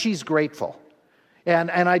 that she's grateful. And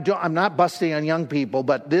I'm not busting on young people,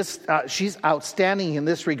 but she's outstanding in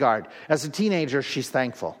this regard. As a teenager, she's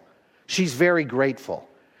thankful. She's very grateful.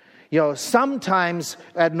 Sometimes,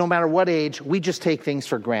 no matter what age, we just take things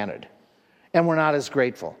for granted. and we're not as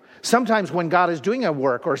grateful. Sometimes when God is doing a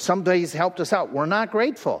work or somebody's helped us out, we're not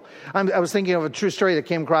grateful. I was thinking of a true story that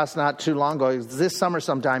came across not too long ago. It was this summer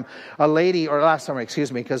sometime, last summer,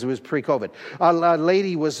 because it was pre-COVID. A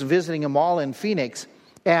lady was visiting a mall in Phoenix,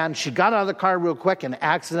 and she got out of the car real quick and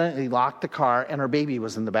accidentally locked the car, and her baby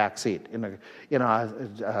was in the back seat, in a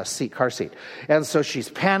car seat. And so she's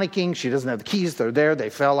panicking. She doesn't have the keys. They're there.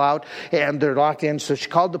 They fell out, and they're locked in. So she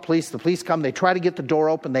called the police. The police come. They try to get the door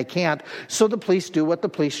open. They can't. So the police do what the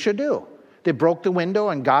police should do. They broke the window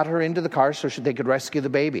and got her into the car so they could rescue the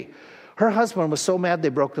baby. Her husband was so mad they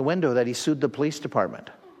broke the window that he sued the police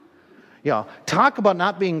department. Talk about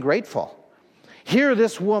not being grateful. Here,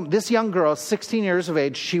 this young girl, 16 years of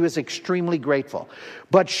age, she was extremely grateful.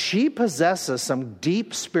 But she possesses some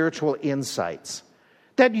deep spiritual insights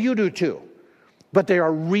that you do too. But they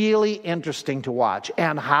are really interesting to watch.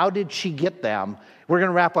 And how did she get them? We're going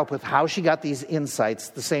to wrap up with how she got these insights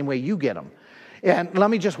the same way you get them. And let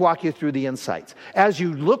me just walk you through the insights. As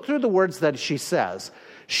you look through the words that she says,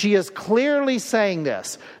 she is clearly saying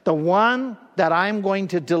this: the one that I'm going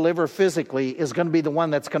to deliver physically is going to be the one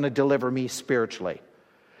that's going to deliver me spiritually.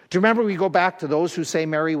 Do you remember we go back to those who say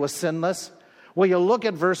Mary was sinless? Well, you look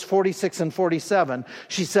at verse 46 and 47.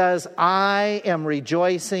 She says, I am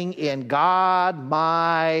rejoicing in God,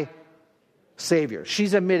 my Savior.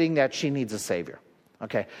 She's admitting that she needs a Savior.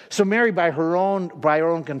 Okay, so Mary, by her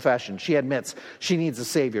own confession, she admits she needs a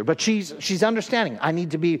Savior. But she's understanding, I need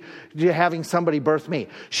to be having somebody birth me.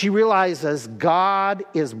 She realizes God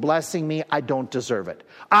is blessing me. I don't deserve it.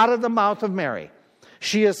 Out of the mouth of Mary,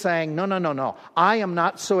 she is saying, no. I am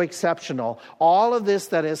not so exceptional. All of this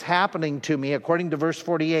that is happening to me, according to verse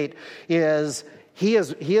 48, is He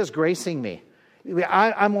is gracing me.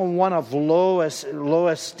 I'm a one of low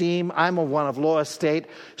esteem. I'm a one of low estate.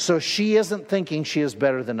 So she isn't thinking she is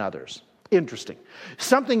better than others. Interesting.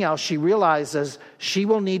 Something else, she realizes she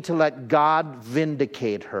will need to let God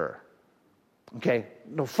vindicate her. Okay,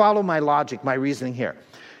 now follow my logic, my reasoning here.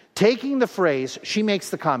 Taking the phrase, she makes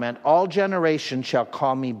the comment, all generations shall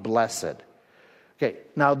call me blessed. Okay,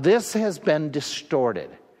 now this has been distorted.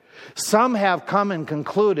 Some have come and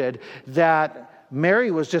concluded that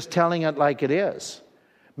Mary was just telling it like it is.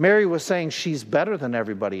 Mary was saying she's better than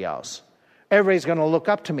everybody else. Everybody's going to look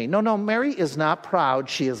up to me. No, Mary is not proud.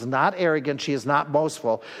 She is not arrogant. She is not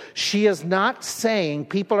boastful. She is not saying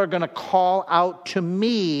people are going to call out to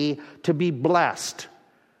me to be blessed.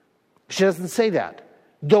 She doesn't say that,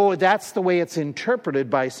 though that's the way it's interpreted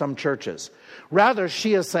by some churches. Rather,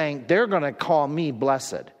 she is saying they're going to call me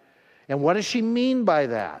blessed. And what does she mean by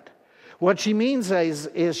that? What she means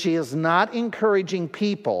is she is not encouraging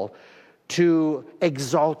people to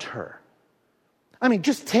exalt her. I mean,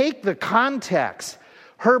 just take the context.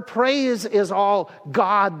 Her praise is all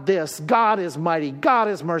God this, God is mighty, God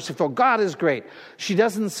is merciful, God is great. She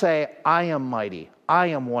doesn't say, I am mighty, I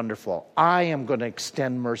am wonderful, I am going to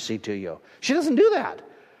extend mercy to you. She doesn't do that.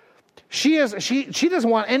 She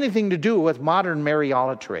doesn't want anything to do with modern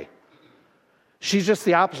Mariolatry. She's just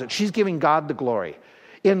the opposite. She's giving God the glory.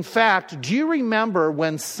 In fact, do you remember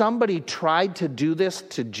when somebody tried to do this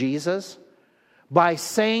to Jesus? By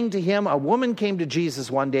saying to him, a woman came to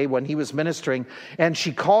Jesus one day when he was ministering, and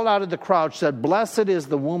she called out of the crowd, said, blessed is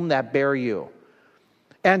the womb that bare you.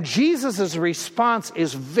 And Jesus' response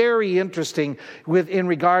is very interesting in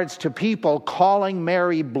regards to people calling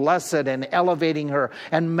Mary blessed and elevating her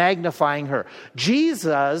and magnifying her.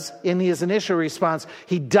 Jesus, in his initial response,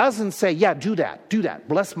 he doesn't say, yeah, do that,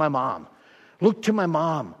 bless my mom. Look to my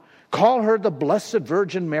mom. Call her the Blessed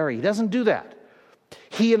Virgin Mary. He doesn't do that.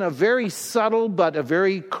 He, in a very subtle but a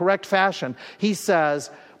very correct fashion, he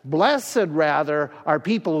says, blessed rather are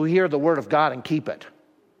people who hear the word of God and keep it.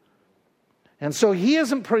 And so he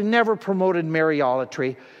never promoted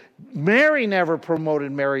Mariolatry. Mary never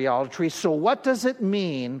promoted Mariolatry. So what does it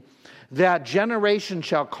mean that generation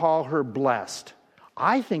shall call her blessed?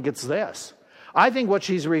 I think it's this. I think what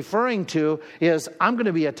she's referring to is, I'm going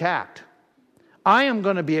to be attacked. I am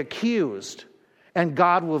going to be accused, and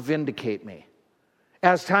God will vindicate me.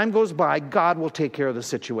 As time goes by, God will take care of the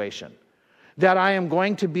situation. That I am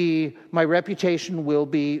going to be, my reputation will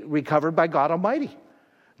be recovered by God Almighty.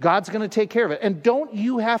 God's going to take care of it. And don't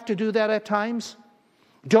you have to do that at times?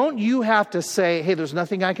 Don't you have to say, hey, there's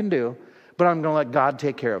nothing I can do, but I'm going to let God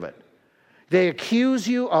take care of it? They accuse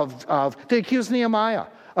you they accuse Nehemiah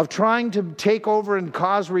of trying to take over and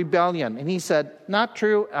cause rebellion. And he said, not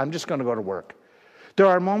true, I'm just going to go to work. There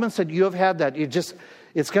are moments that you have had that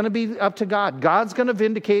it's going to be up to God. God's going to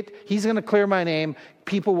vindicate. He's going to clear my name.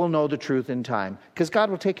 People will know the truth in time because God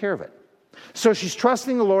will take care of it. So she's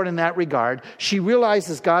trusting the Lord in that regard. She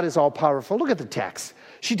realizes God is all-powerful. Look at the text.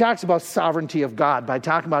 She talks about sovereignty of God by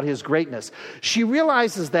talking about his greatness. She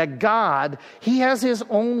realizes that God, he has his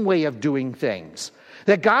own way of doing things.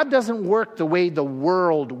 That God doesn't work the way the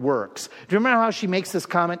world works. Do you remember how she makes this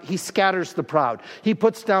comment? He scatters the proud. He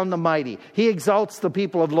puts down the mighty. He exalts the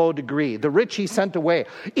people of low degree. The rich he sent away.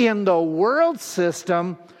 In the world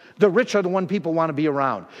system, the rich are the one people want to be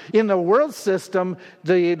around. In the world system,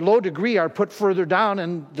 the low degree are put further down,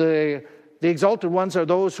 and the exalted ones are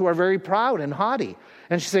those who are very proud and haughty.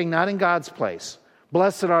 And she's saying, not in God's place.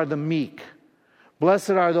 Blessed are the meek.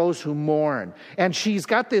 Blessed are those who mourn. And she's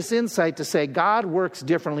got this insight to say God works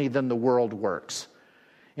differently than the world works.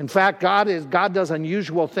 In fact, God does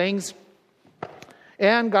unusual things,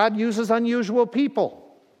 and God uses unusual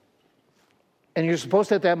people. And you're supposed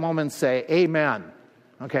to at that moment say, amen.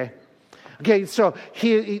 Okay, so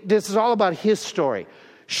this is all about his story.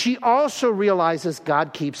 She also realizes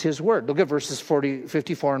God keeps his word. Look at verses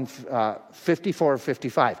 54 and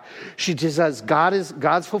 55. She just says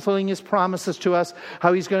God's fulfilling his promises to us,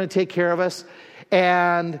 how he's going to take care of us.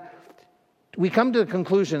 And we come to the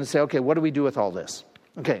conclusion and say, okay, what do we do with all this?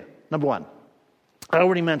 Okay, number one, I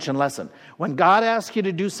already mentioned lesson. When God asks you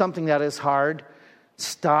to do something that is hard,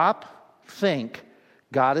 stop, think,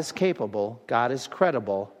 God is capable, God is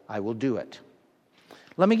credible, I will do it.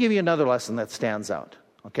 Let me give you another lesson that stands out,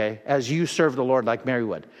 okay, as you serve the Lord like Mary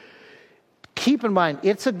would. Keep in mind,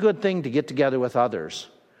 it's a good thing to get together with others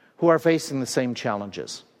who are facing the same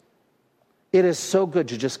challenges. It is so good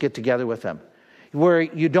to just get together with them, where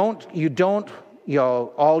you don't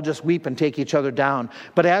all just weep and take each other down,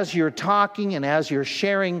 but as you're talking and as you're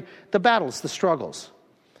sharing the battles, the struggles.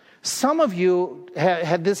 Some of you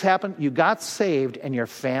had this happen. You got saved and your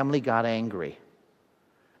family got angry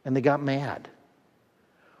and they got mad.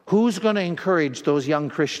 Who's going to encourage those young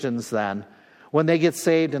Christians then when they get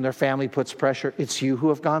saved and their family puts pressure? It's you who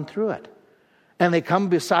have gone through it. And they come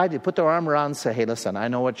beside you, put their arm around and say, hey, listen, I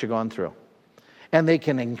know what you're going through. And they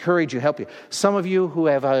can encourage you, help you. Some of you who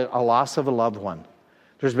have a loss of a loved one,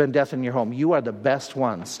 there's been death in your home, you are the best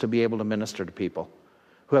ones to be able to minister to people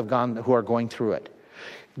who are going through it.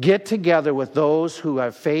 Get together with those who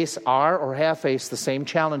are or have faced the same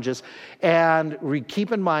challenges, and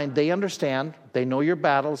keep in mind they understand, they know your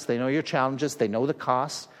battles, they know your challenges, they know the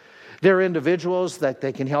costs. They're individuals that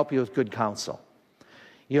they can help you with good counsel.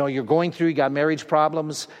 You know, you're going through, you got marriage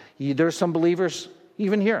problems. There's some believers,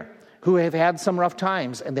 even here, who have had some rough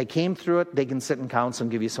times, and they came through it. They can sit in counsel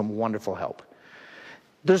and give you some wonderful help.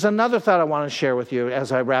 There's another thought I want to share with you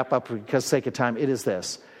as I wrap up because of sake of time. It is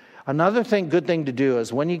this. Another good thing to do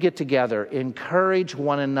is when you get together, encourage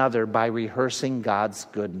one another by rehearsing God's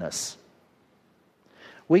goodness.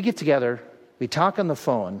 We get together, we talk on the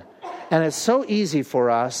phone, and it's so easy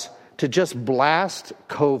for us to just blast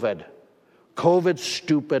COVID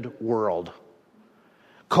stupid world.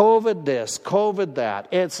 COVID this, COVID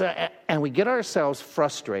that. And we get ourselves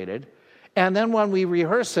frustrated, and then when we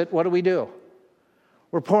rehearse it, what do?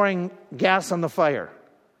 We're pouring gas on the fire.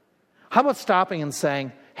 How about stopping and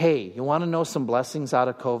saying, hey, you want to know some blessings out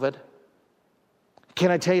of COVID?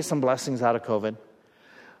 Can I tell you some blessings out of COVID?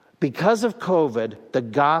 Because of COVID, the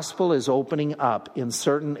gospel is opening up in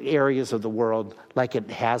certain areas of the world like it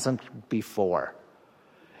hasn't before.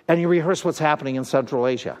 And you rehearse what's happening in Central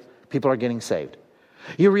Asia. People are getting saved.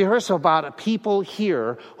 You rehearse about people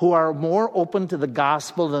here who are more open to the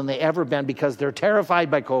gospel than they ever been because they're terrified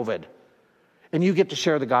by COVID. And you get to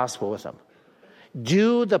share the gospel with them.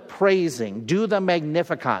 Do the praising, do the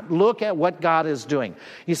Magnificat. Look at what God is doing.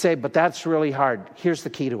 You say, but that's really hard. Here's the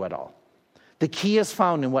key to it all. The key is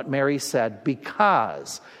found in what Mary said,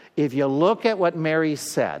 because if you look at what Mary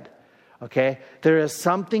said, okay, there is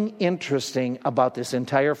something interesting about this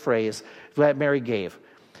entire phrase that Mary gave.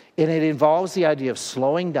 And it involves the idea of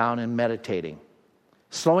slowing down and meditating.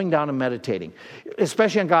 Slowing down and meditating,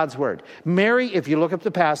 especially on God's word. Mary, if you look up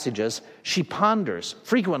the passages, she ponders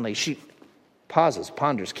frequently. She pauses,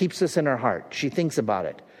 ponders, keeps this in her heart. She thinks about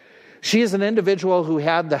it. She is an individual who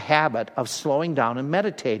had the habit of slowing down and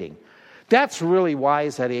meditating. That's really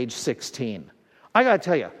wise at age 16. I got to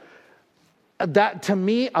tell you, that to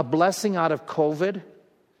me, a blessing out of COVID,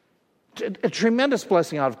 a tremendous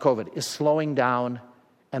blessing out of COVID is slowing down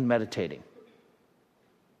and meditating.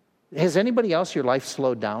 Has anybody else, your life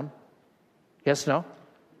slowed down? Yes, no?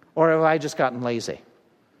 Or have I just gotten lazy?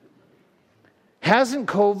 Hasn't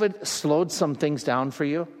COVID slowed some things down for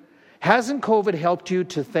you? Hasn't COVID helped you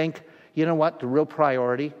to think, you know what, the real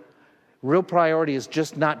priority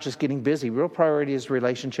is not just getting busy. Real priority is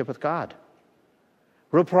relationship with God.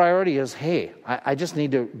 Real priority is, hey, I just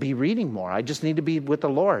need to be reading more. I just need to be with the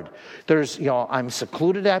Lord. I'm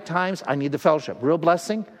secluded at times. I need the fellowship. Real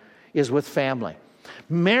blessing is with family.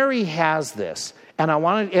 Mary has this, and I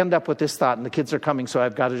want to end up with this thought, and the kids are coming, so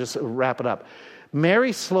I've got to just wrap it up.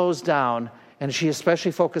 Mary slows down, and she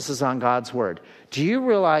especially focuses on God's word. Do you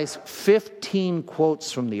realize 15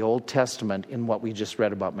 quotes from the Old Testament in what we just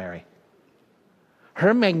read about Mary?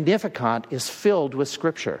 Her Magnificat is filled with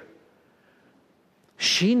Scripture.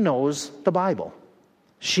 She knows the Bible.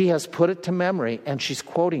 She has put it to memory, and she's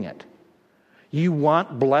quoting it. You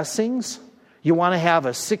want blessings? You want to have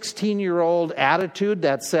a 16-year-old attitude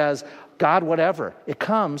that says, God, whatever. It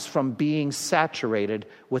comes from being saturated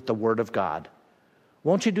with the Word of God.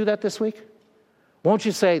 Won't you do that this week? Won't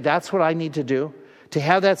you say, that's what I need to do? To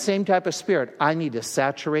have that same type of spirit, I need to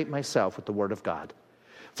saturate myself with the Word of God.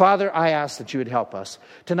 Father, I ask that you would help us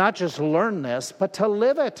to not just learn this, but to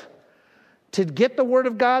live it. To get the Word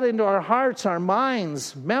of God into our hearts, our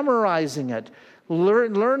minds, memorizing it,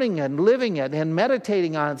 learning and living it and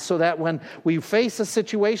meditating on it so that when we face a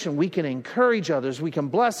situation, we can encourage others, we can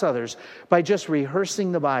bless others by just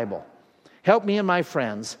rehearsing the Bible. Help me and my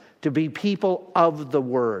friends to be people of the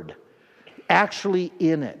Word, actually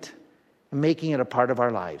in it, making it a part of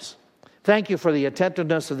our lives. Thank you for the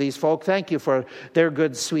attentiveness of these folk. Thank you for their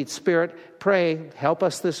good, sweet spirit. Pray, help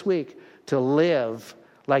us this week to live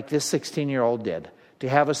like this 16-year-old did, to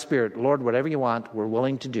have a spirit. Lord, whatever you want, we're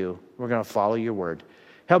willing to do. We're going to follow your word.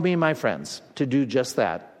 Help me and my friends to do just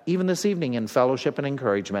that. Even this evening in fellowship and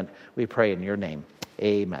encouragement, we pray in your name.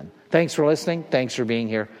 Amen. Thanks for listening. Thanks for being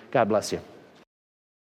here. God bless you.